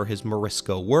mosque for his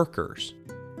Morisco workers.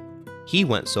 He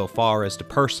went so far as to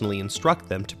personally instruct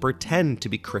them to pretend to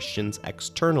be Christians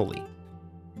externally.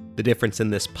 The difference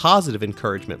in this positive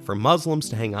encouragement for Muslims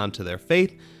to hang on to their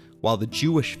faith, while the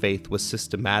Jewish faith was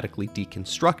systematically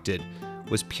deconstructed,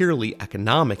 was purely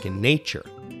economic in nature.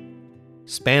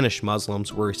 Spanish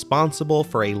Muslims were responsible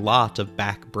for a lot of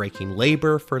back-breaking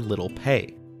labor for little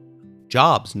pay,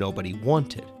 jobs nobody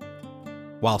wanted,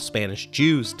 while Spanish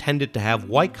Jews tended to have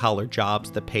white-collar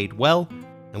jobs that paid well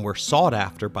and were sought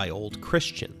after by old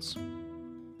Christians.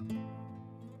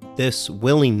 This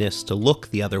willingness to look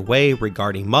the other way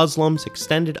regarding Muslims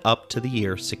extended up to the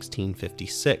year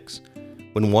 1656,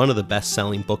 when one of the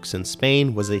best-selling books in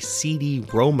Spain was a seedy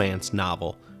romance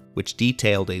novel which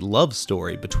detailed a love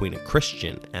story between a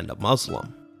Christian and a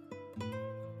Muslim.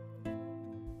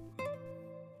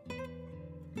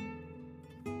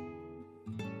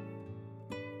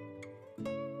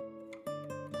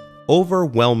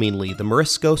 Overwhelmingly, the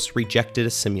Moriscos rejected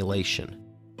assimilation.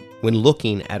 When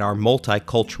looking at our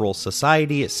multicultural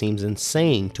society, it seems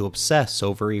insane to obsess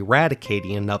over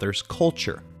eradicating another's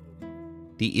culture.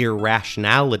 The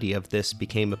irrationality of this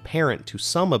became apparent to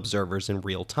some observers in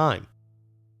real time.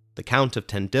 The Count of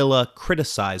Tendilla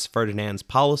criticized Ferdinand's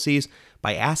policies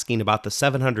by asking about the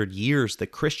 700 years that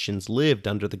Christians lived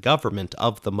under the government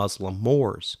of the Muslim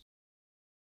Moors.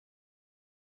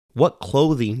 What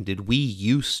clothing did we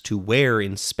used to wear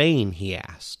in Spain, he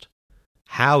asked.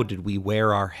 How did we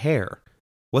wear our hair?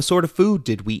 What sort of food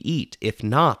did we eat, if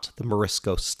not the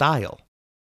Morisco style?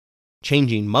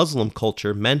 Changing Muslim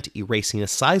culture meant erasing a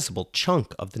sizable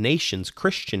chunk of the nation's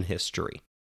Christian history.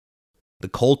 The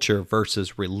culture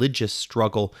versus religious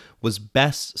struggle was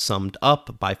best summed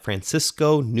up by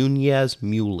Francisco Núñez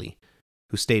Muli,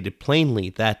 who stated plainly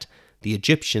that the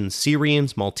Egyptians,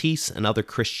 Syrians, Maltese, and other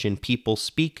Christian people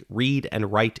speak, read,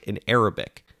 and write in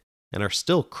Arabic, and are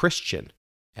still Christian,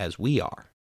 as we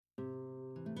are.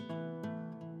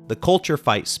 The culture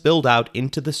fight spilled out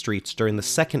into the streets during the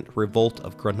Second Revolt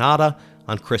of Granada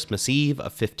on Christmas Eve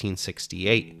of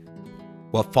 1568.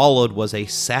 What followed was a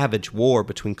savage war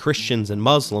between Christians and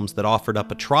Muslims that offered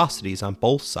up atrocities on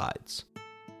both sides.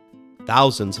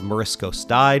 Thousands of Moriscos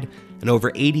died, and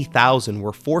over 80,000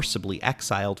 were forcibly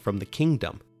exiled from the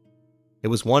kingdom. It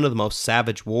was one of the most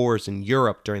savage wars in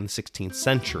Europe during the 16th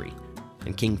century,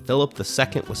 and King Philip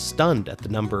II was stunned at the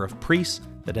number of priests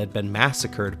that had been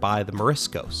massacred by the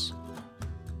Moriscos.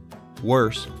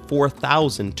 Worse,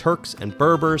 4,000 Turks and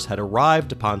Berbers had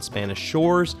arrived upon Spanish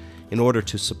shores in order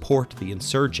to support the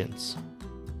insurgents.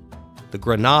 The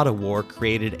Granada War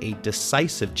created a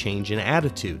decisive change in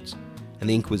attitudes, and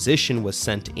the Inquisition was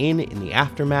sent in the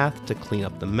aftermath to clean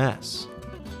up the mess.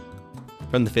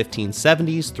 From the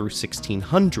 1570s through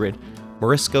 1600,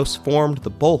 Moriscos formed the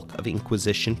bulk of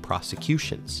Inquisition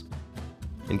prosecutions.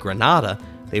 In Granada,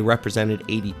 they represented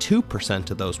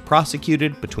 82% of those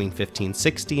prosecuted between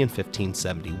 1560 and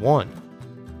 1571.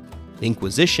 The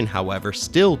Inquisition, however,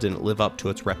 still didn't live up to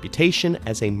its reputation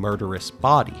as a murderous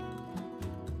body.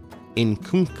 In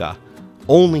Cunca,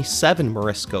 only 7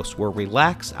 Moriscos were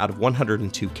relaxed out of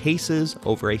 102 cases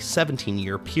over a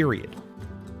 17-year period.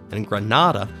 And in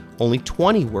Granada, only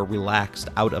 20 were relaxed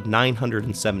out of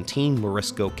 917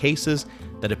 Morisco cases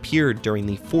that appeared during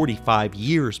the 45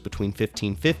 years between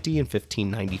 1550 and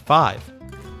 1595.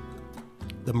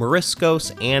 The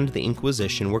Moriscos and the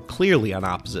Inquisition were clearly on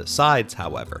opposite sides,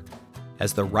 however,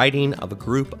 as the writing of a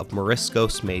group of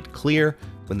Moriscos made clear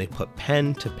when they put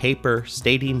pen to paper,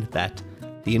 stating that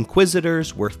the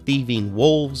Inquisitors were thieving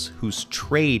wolves whose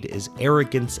trade is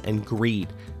arrogance and greed,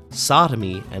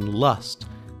 sodomy and lust,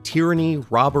 tyranny,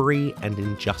 robbery, and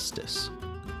injustice.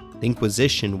 The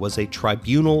Inquisition was a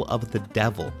tribunal of the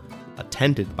devil,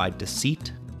 attended by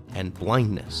deceit and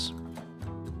blindness.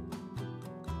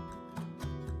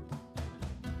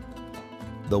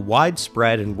 The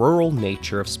widespread and rural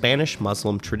nature of Spanish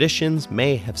Muslim traditions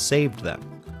may have saved them.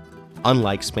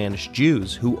 Unlike Spanish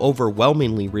Jews, who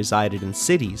overwhelmingly resided in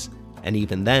cities, and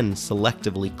even then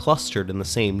selectively clustered in the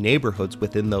same neighborhoods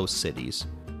within those cities,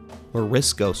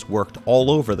 Moriscos worked all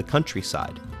over the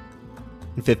countryside.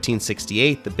 In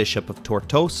 1568, the Bishop of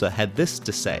Tortosa had this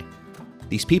to say: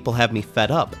 "These people have me fed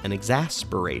up and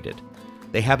exasperated.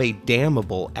 They have a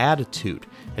damnable attitude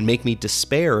and make me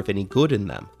despair of any good in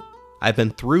them. I've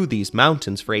been through these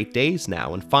mountains for 8 days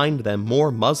now and find them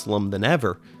more Muslim than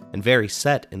ever and very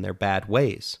set in their bad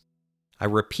ways. I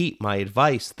repeat my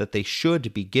advice that they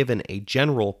should be given a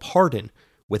general pardon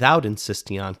without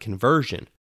insisting on conversion,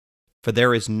 for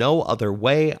there is no other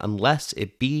way unless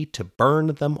it be to burn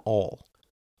them all.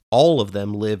 All of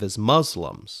them live as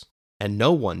Muslims, and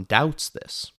no one doubts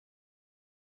this."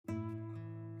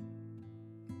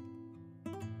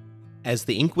 As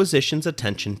the Inquisition's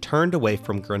attention turned away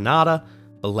from Granada,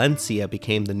 Valencia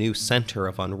became the new center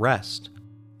of unrest.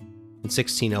 In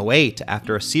 1608,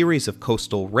 after a series of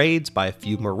coastal raids by a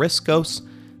few Moriscos,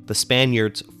 the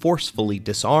Spaniards forcefully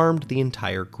disarmed the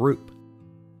entire group.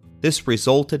 This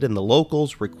resulted in the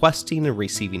locals requesting and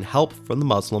receiving help from the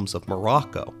Muslims of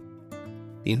Morocco.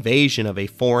 The invasion of a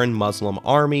foreign Muslim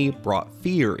army brought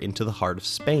fear into the heart of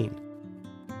Spain.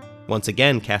 Once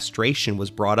again, castration was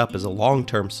brought up as a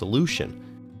long-term solution,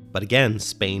 but again,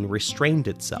 Spain restrained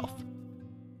itself.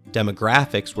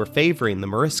 Demographics were favoring the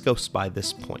Moriscos by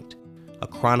this point. A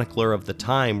chronicler of the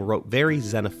time wrote very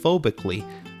xenophobically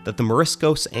that the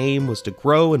Moriscos' aim was to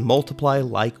grow and multiply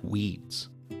like weeds.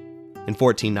 In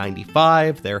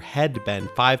 1495, there had been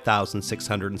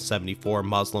 5,674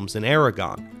 Muslims in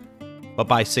Aragon, but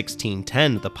by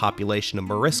 1610, the population of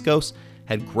Moriscos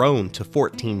had grown to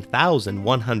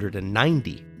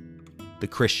 14,190. The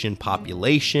Christian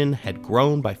population had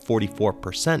grown by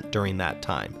 44% during that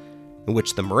time, in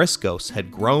which the Moriscos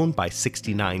had grown by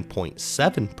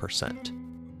 69.7%.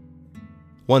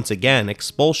 Once again,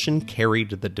 expulsion carried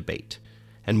the debate,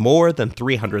 and more than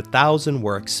 300,000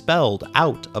 were expelled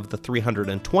out of the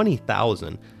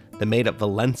 320,000 that made up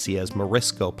Valencia's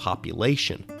Morisco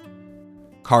population.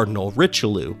 Cardinal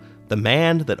Richelieu, the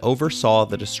man that oversaw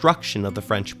the destruction of the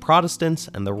French Protestants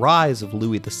and the rise of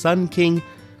Louis the Sun King,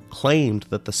 claimed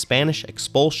that the Spanish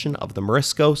expulsion of the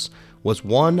Moriscos was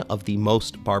one of the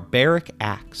most barbaric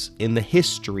acts in the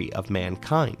history of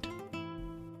mankind.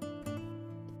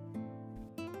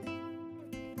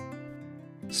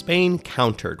 Spain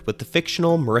countered with the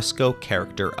fictional Morisco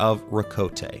character of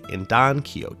Rocote in Don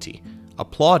Quixote,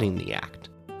 applauding the act,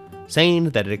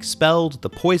 saying that it expelled the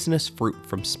poisonous fruit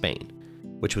from Spain,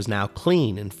 which was now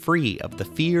clean and free of the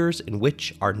fears in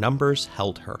which our numbers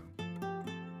held her.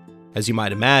 As you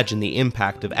might imagine, the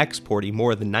impact of exporting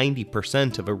more than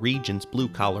 90% of a region's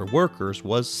blue-collar workers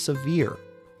was severe.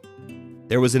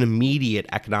 There was an immediate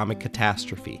economic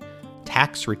catastrophe,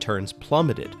 tax returns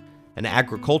plummeted, and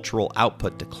agricultural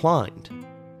output declined.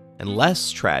 And less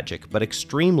tragic, but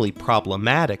extremely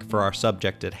problematic for our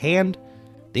subject at hand,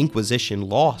 the Inquisition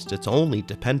lost its only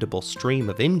dependable stream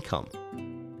of income,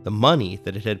 the money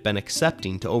that it had been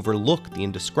accepting to overlook the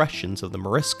indiscretions of the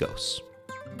Moriscos.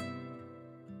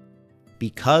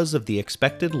 Because of the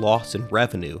expected loss in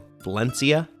revenue,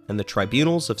 Valencia and the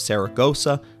tribunals of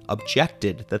Saragossa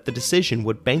objected that the decision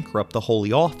would bankrupt the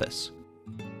Holy Office.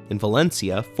 In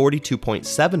Valencia,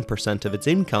 42.7% of its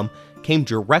income came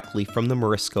directly from the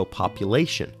Morisco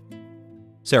population.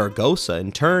 Saragossa,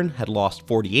 in turn, had lost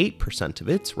 48% of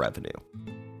its revenue.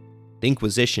 The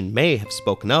Inquisition may have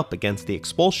spoken up against the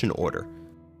expulsion order,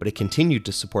 but it continued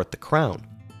to support the crown.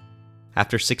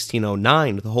 After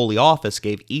 1609, the Holy Office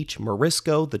gave each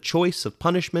Morisco the choice of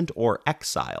punishment or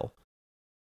exile.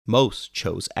 Most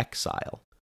chose exile,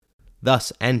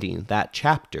 thus ending that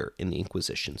chapter in the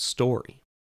Inquisition story.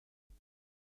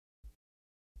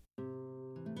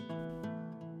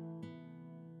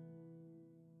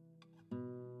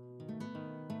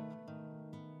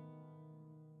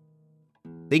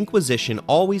 The Inquisition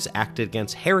always acted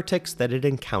against heretics that it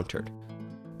encountered,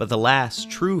 but the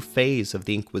last true phase of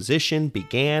the Inquisition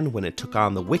began when it took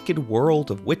on the wicked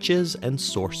world of witches and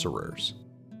sorcerers.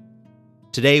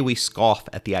 Today we scoff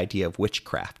at the idea of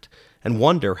witchcraft and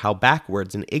wonder how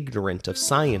backwards and ignorant of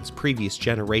science previous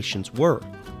generations were,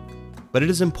 but it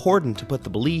is important to put the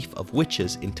belief of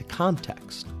witches into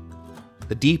context.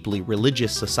 The deeply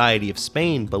religious society of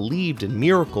Spain believed in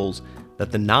miracles that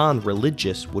the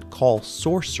non-religious would call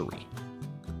sorcery.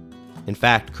 In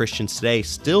fact, Christians today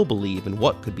still believe in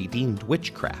what could be deemed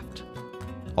witchcraft.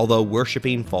 Although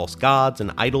worshiping false gods and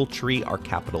idolatry are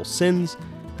capital sins,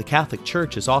 the Catholic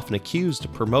Church is often accused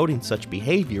of promoting such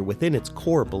behavior within its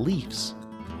core beliefs.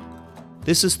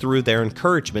 This is through their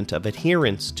encouragement of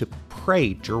adherents to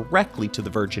pray directly to the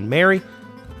Virgin Mary,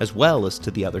 as well as to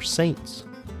the other saints.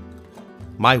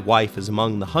 My wife is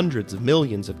among the hundreds of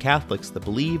millions of Catholics that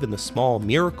believe in the small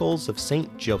miracles of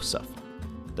Saint Joseph,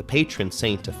 the patron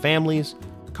saint of families,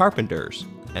 carpenters,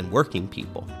 and working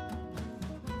people.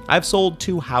 I've sold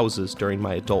 2 houses during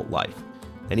my adult life,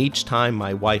 and each time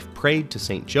my wife prayed to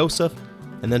Saint Joseph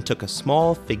and then took a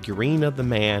small figurine of the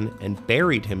man and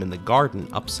buried him in the garden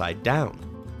upside down.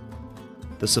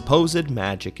 The supposed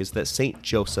magic is that Saint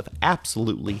Joseph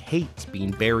absolutely hates being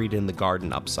buried in the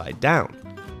garden upside down.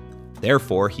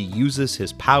 Therefore, he uses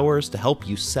his powers to help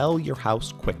you sell your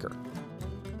house quicker.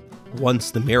 Once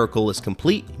the miracle is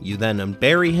complete, you then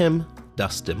unbury him,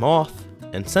 dust him off,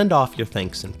 and send off your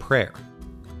thanks and prayer.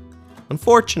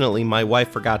 Unfortunately, my wife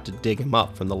forgot to dig him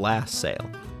up from the last sale,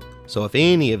 so if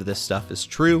any of this stuff is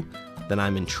true, then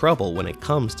I'm in trouble when it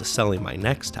comes to selling my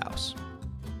next house.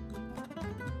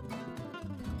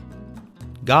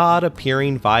 God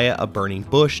appearing via a burning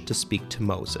bush to speak to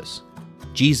Moses.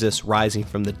 Jesus rising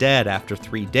from the dead after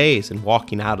 3 days and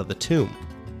walking out of the tomb.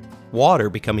 water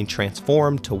becoming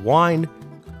transformed to wine,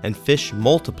 and fish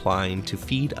multiplying to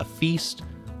feed a feast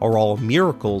are all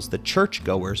miracles that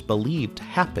churchgoers believed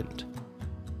happened.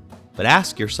 But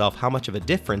ask yourself, how much of a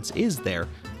difference is there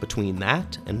between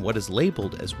that and what is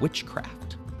labeled as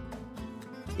witchcraft?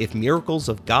 If miracles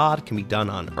of God can be done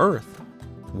on earth,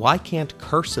 why can't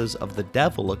curses of the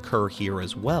devil occur here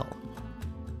as well?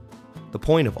 The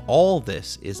point of all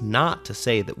this is not to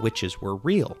say that witches were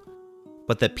real,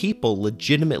 but that people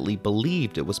legitimately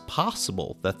believed it was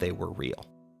possible that they were real.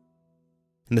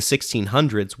 In the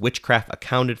 1600s, witchcraft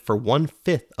accounted for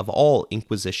 1/5 of all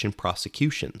Inquisition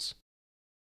prosecutions.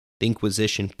 The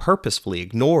Inquisition purposefully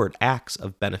ignored acts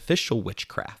of beneficial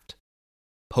witchcraft.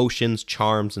 Potions,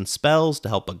 charms, and spells to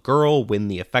help a girl win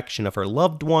the affection of her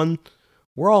loved one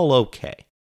were all okay,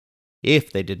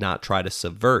 if they did not try to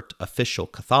subvert official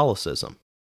Catholicism.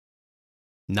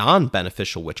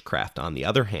 Non-beneficial witchcraft, on the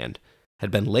other hand, had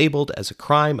been labeled as a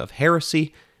crime of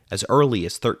heresy as early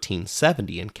as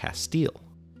 1370 in Castile.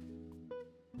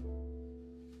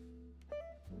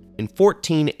 In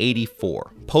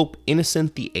 1484, Pope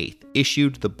Innocent VIII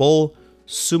issued the bull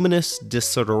Summonis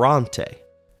Desiderante,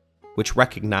 which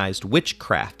recognized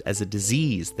witchcraft as a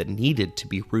disease that needed to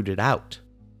be rooted out.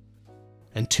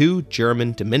 And 2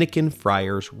 German Dominican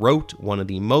friars wrote one of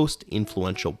the most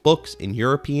influential books in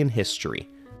European history,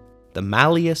 the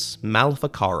Malleus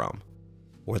Maleficarum,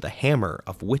 or the Hammer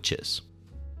of Witches.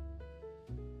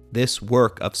 This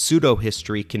work of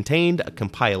pseudo-history contained a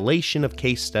compilation of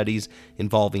case studies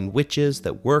involving witches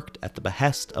that worked at the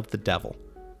behest of the devil.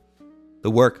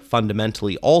 The work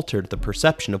fundamentally altered the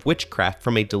perception of witchcraft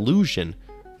from a delusion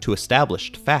to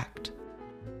established fact.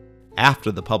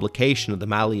 After the publication of the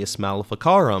Malleus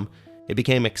Maleficarum, it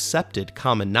became accepted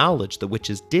common knowledge that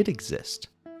witches did exist.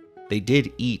 They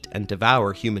did eat and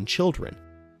devour human children.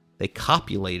 They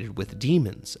copulated with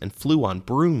demons and flew on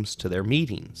brooms to their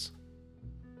meetings.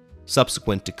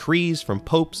 Subsequent decrees from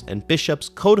popes and bishops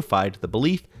codified the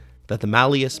belief that the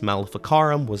Malleus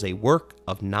Maleficarum was a work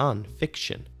of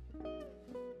non-fiction.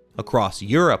 Across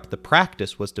Europe, the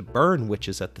practice was to burn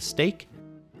witches at the stake,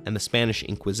 and the Spanish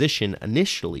Inquisition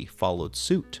initially followed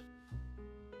suit.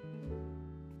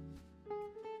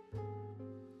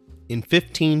 In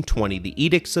 1520, the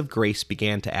Edicts of Grace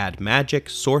began to add magic,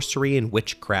 sorcery, and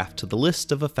witchcraft to the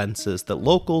list of offenses that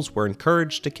locals were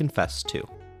encouraged to confess to.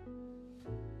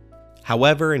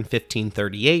 However, in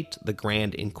 1538, the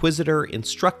Grand Inquisitor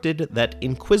instructed that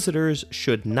inquisitors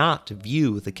should not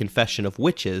view the confession of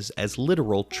witches as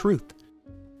literal truth.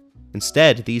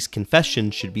 Instead, these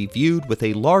confessions should be viewed with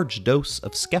a large dose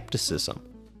of skepticism.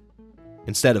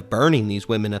 Instead of burning these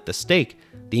women at the stake,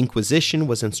 the Inquisition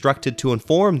was instructed to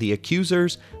inform the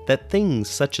accusers that things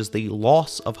such as the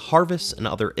loss of harvests and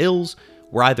other ills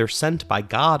were either sent by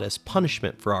God as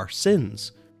punishment for our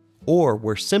sins, or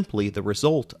were simply the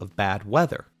result of bad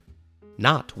weather,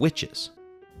 not witches.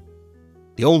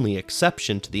 The only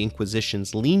exception to the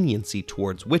Inquisition's leniency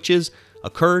towards witches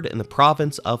occurred in the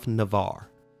province of Navarre,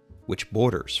 which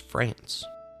borders France.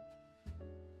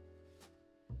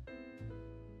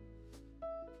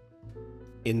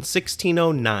 In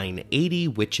 1609, 80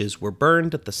 witches were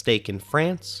burned at the stake in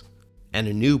France, and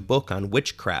a new book on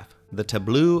witchcraft, the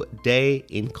Tableau des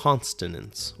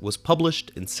Inconstances, was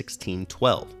published in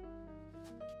 1612.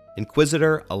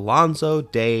 Inquisitor Alonso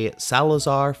de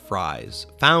Salazar Fries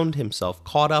found himself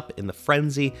caught up in the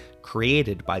frenzy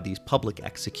created by these public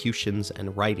executions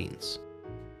and writings.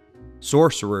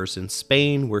 Sorcerers in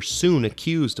Spain were soon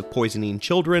accused of poisoning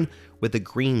children with a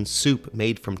green soup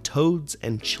made from toads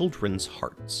and children's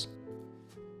hearts.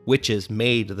 Witches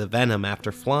made the venom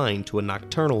after flying to a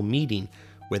nocturnal meeting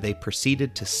where they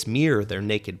proceeded to smear their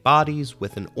naked bodies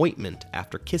with an ointment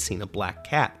after kissing a black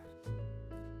cat.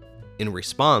 In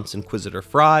response, Inquisitor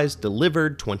Fries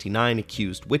delivered 29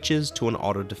 accused witches to an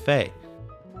auto-da-fe,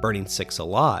 burning 6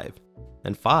 alive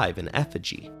and 5 in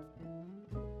effigy.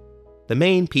 The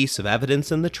main piece of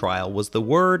evidence in the trial was the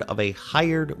word of a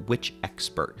hired witch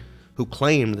expert who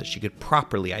claimed that she could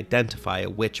properly identify a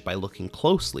witch by looking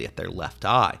closely at their left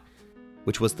eye,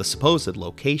 which was the supposed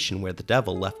location where the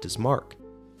devil left his mark.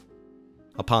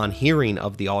 Upon hearing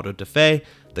of the auto-da-fe,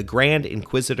 the Grand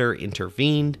Inquisitor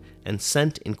intervened and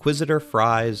sent Inquisitor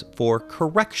Fries for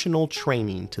correctional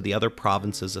training to the other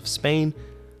provinces of Spain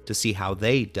to see how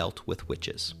they dealt with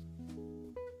witches.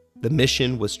 The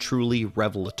mission was truly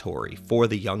revelatory for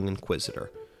the young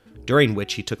Inquisitor, during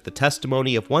which he took the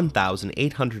testimony of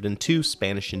 1,802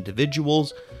 Spanish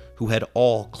individuals who had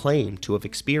all claimed to have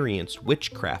experienced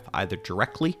witchcraft either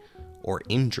directly or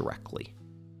indirectly.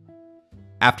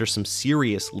 After some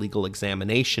serious legal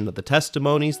examination of the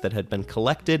testimonies that had been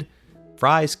collected,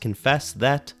 Fries confessed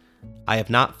that, I have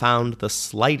not found the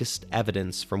slightest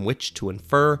evidence from which to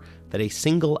infer that a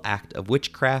single act of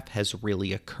witchcraft has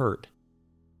really occurred.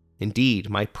 Indeed,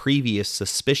 my previous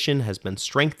suspicion has been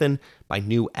strengthened by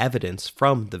new evidence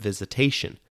from the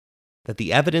visitation, that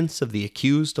the evidence of the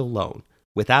accused alone,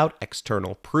 without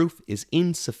external proof, is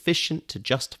insufficient to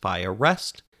justify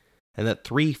arrest, and that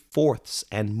 3/4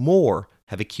 and more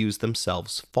have accused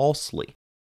themselves falsely.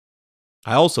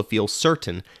 I also feel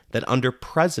certain that under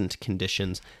present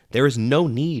conditions there is no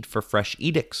need for fresh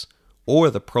edicts, or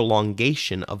the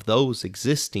prolongation of those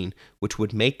existing which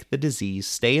would make the disease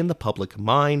stay in the public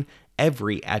mind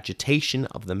every agitation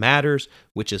of the matters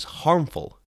which is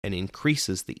harmful and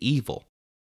increases the evil.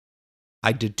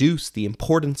 I deduce the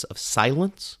importance of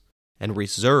silence, and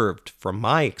reserved from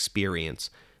my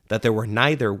experience that there were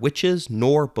neither witches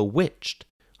nor bewitched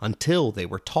until they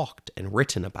were talked and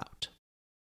written about.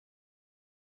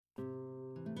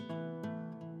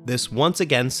 This once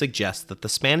again suggests that the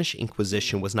Spanish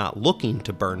Inquisition was not looking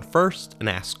to burn first and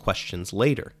ask questions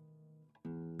later.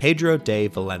 Pedro de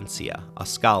Valencia, a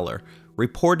scholar,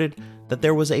 reported that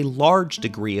there was a large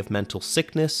degree of mental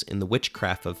sickness in the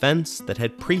witchcraft events that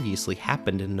had previously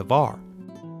happened in Navarre.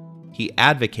 He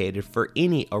advocated for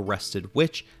any arrested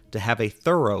witch to have a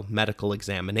thorough medical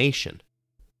examination.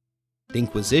 The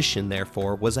Inquisition,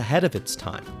 therefore, was ahead of its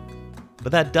time,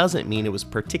 but that doesn't mean it was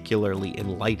particularly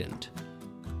enlightened.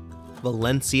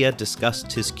 Valencia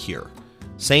discussed his cure,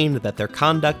 saying that their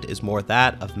conduct is more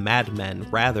that of madmen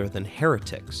rather than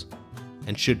heretics,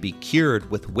 and should be cured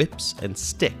with whips and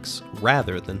sticks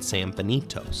rather than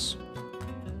sanbenitos.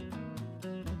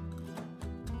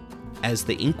 As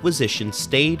the Inquisition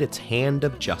stayed its hand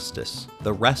of justice,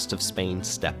 the rest of Spain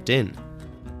stepped in.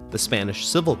 The Spanish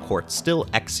civil courts still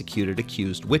executed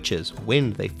accused witches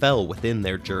when they fell within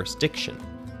their jurisdiction.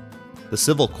 The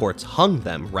civil courts hung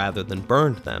them rather than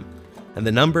burned them, and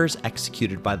the numbers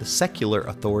executed by the secular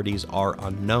authorities are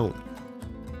unknown.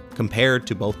 Compared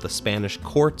to both the Spanish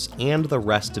courts and the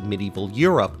rest of medieval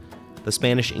Europe, the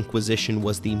Spanish Inquisition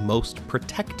was the most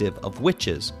protective of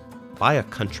witches by a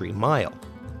country mile.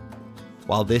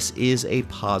 While this is a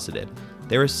positive,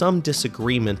 there is some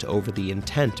disagreement over the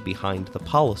intent behind the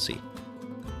policy.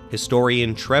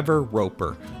 Historian Trevor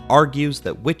Roper argues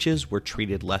that witches were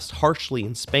treated less harshly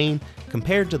in Spain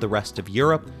compared to the rest of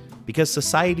Europe because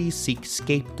societies seek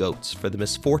scapegoats for the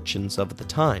misfortunes of the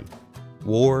time: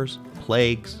 wars,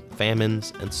 plagues,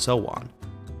 famines, and so on.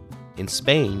 In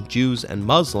Spain, Jews and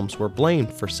Muslims were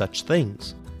blamed for such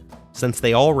things. Since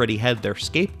they already had their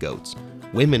scapegoats,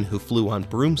 women who flew on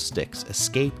broomsticks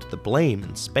escaped the blame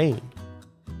in Spain.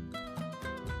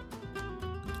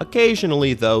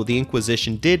 Occasionally, though, the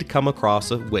Inquisition did come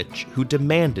across a witch who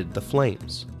demanded the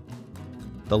flames.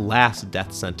 The last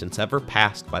death sentence ever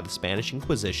passed by the Spanish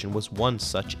Inquisition was one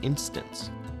such instance.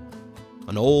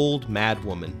 An old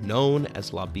madwoman known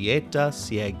as La Beata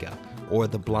Ciega, or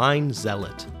the Blind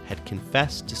Zealot, had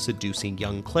confessed to seducing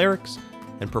young clerics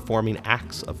and performing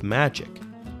acts of magic.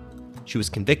 She was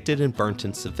convicted and burnt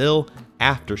in Seville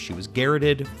after she was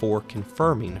garroted for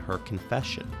confirming her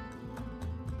confession.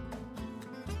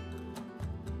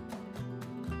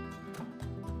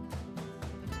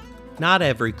 Not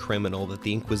every criminal that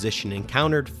the Inquisition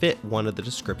encountered fit one of the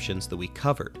descriptions that we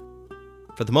covered.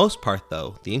 For the most part,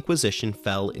 though, the Inquisition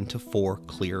fell into 4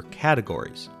 clear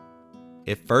categories.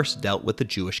 It first dealt with the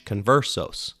Jewish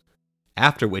conversos,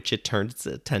 after which it turned its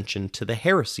attention to the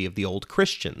heresy of the old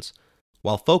Christians,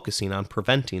 while focusing on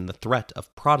preventing the threat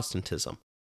of Protestantism.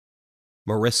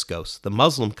 Moriscos, the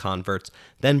Muslim converts,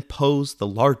 then posed the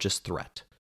largest threat,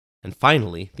 and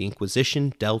finally the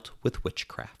Inquisition dealt with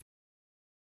witchcraft.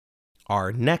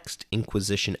 Our next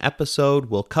Inquisition episode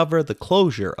will cover the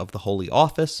closure of the Holy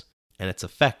Office and its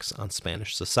effects on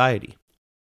Spanish society.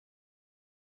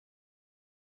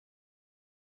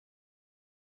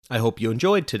 I hope you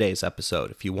enjoyed today's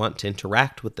episode. If you want to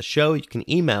interact with the show, you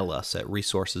can email us at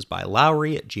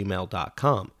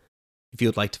resourcesbylowry@gmail.com. If you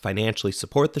would like to financially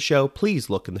support the show, please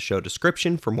look in the show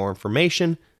description for more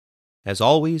information. As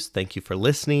always, thank you for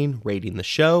listening, rating the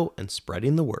show, and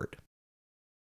spreading the word.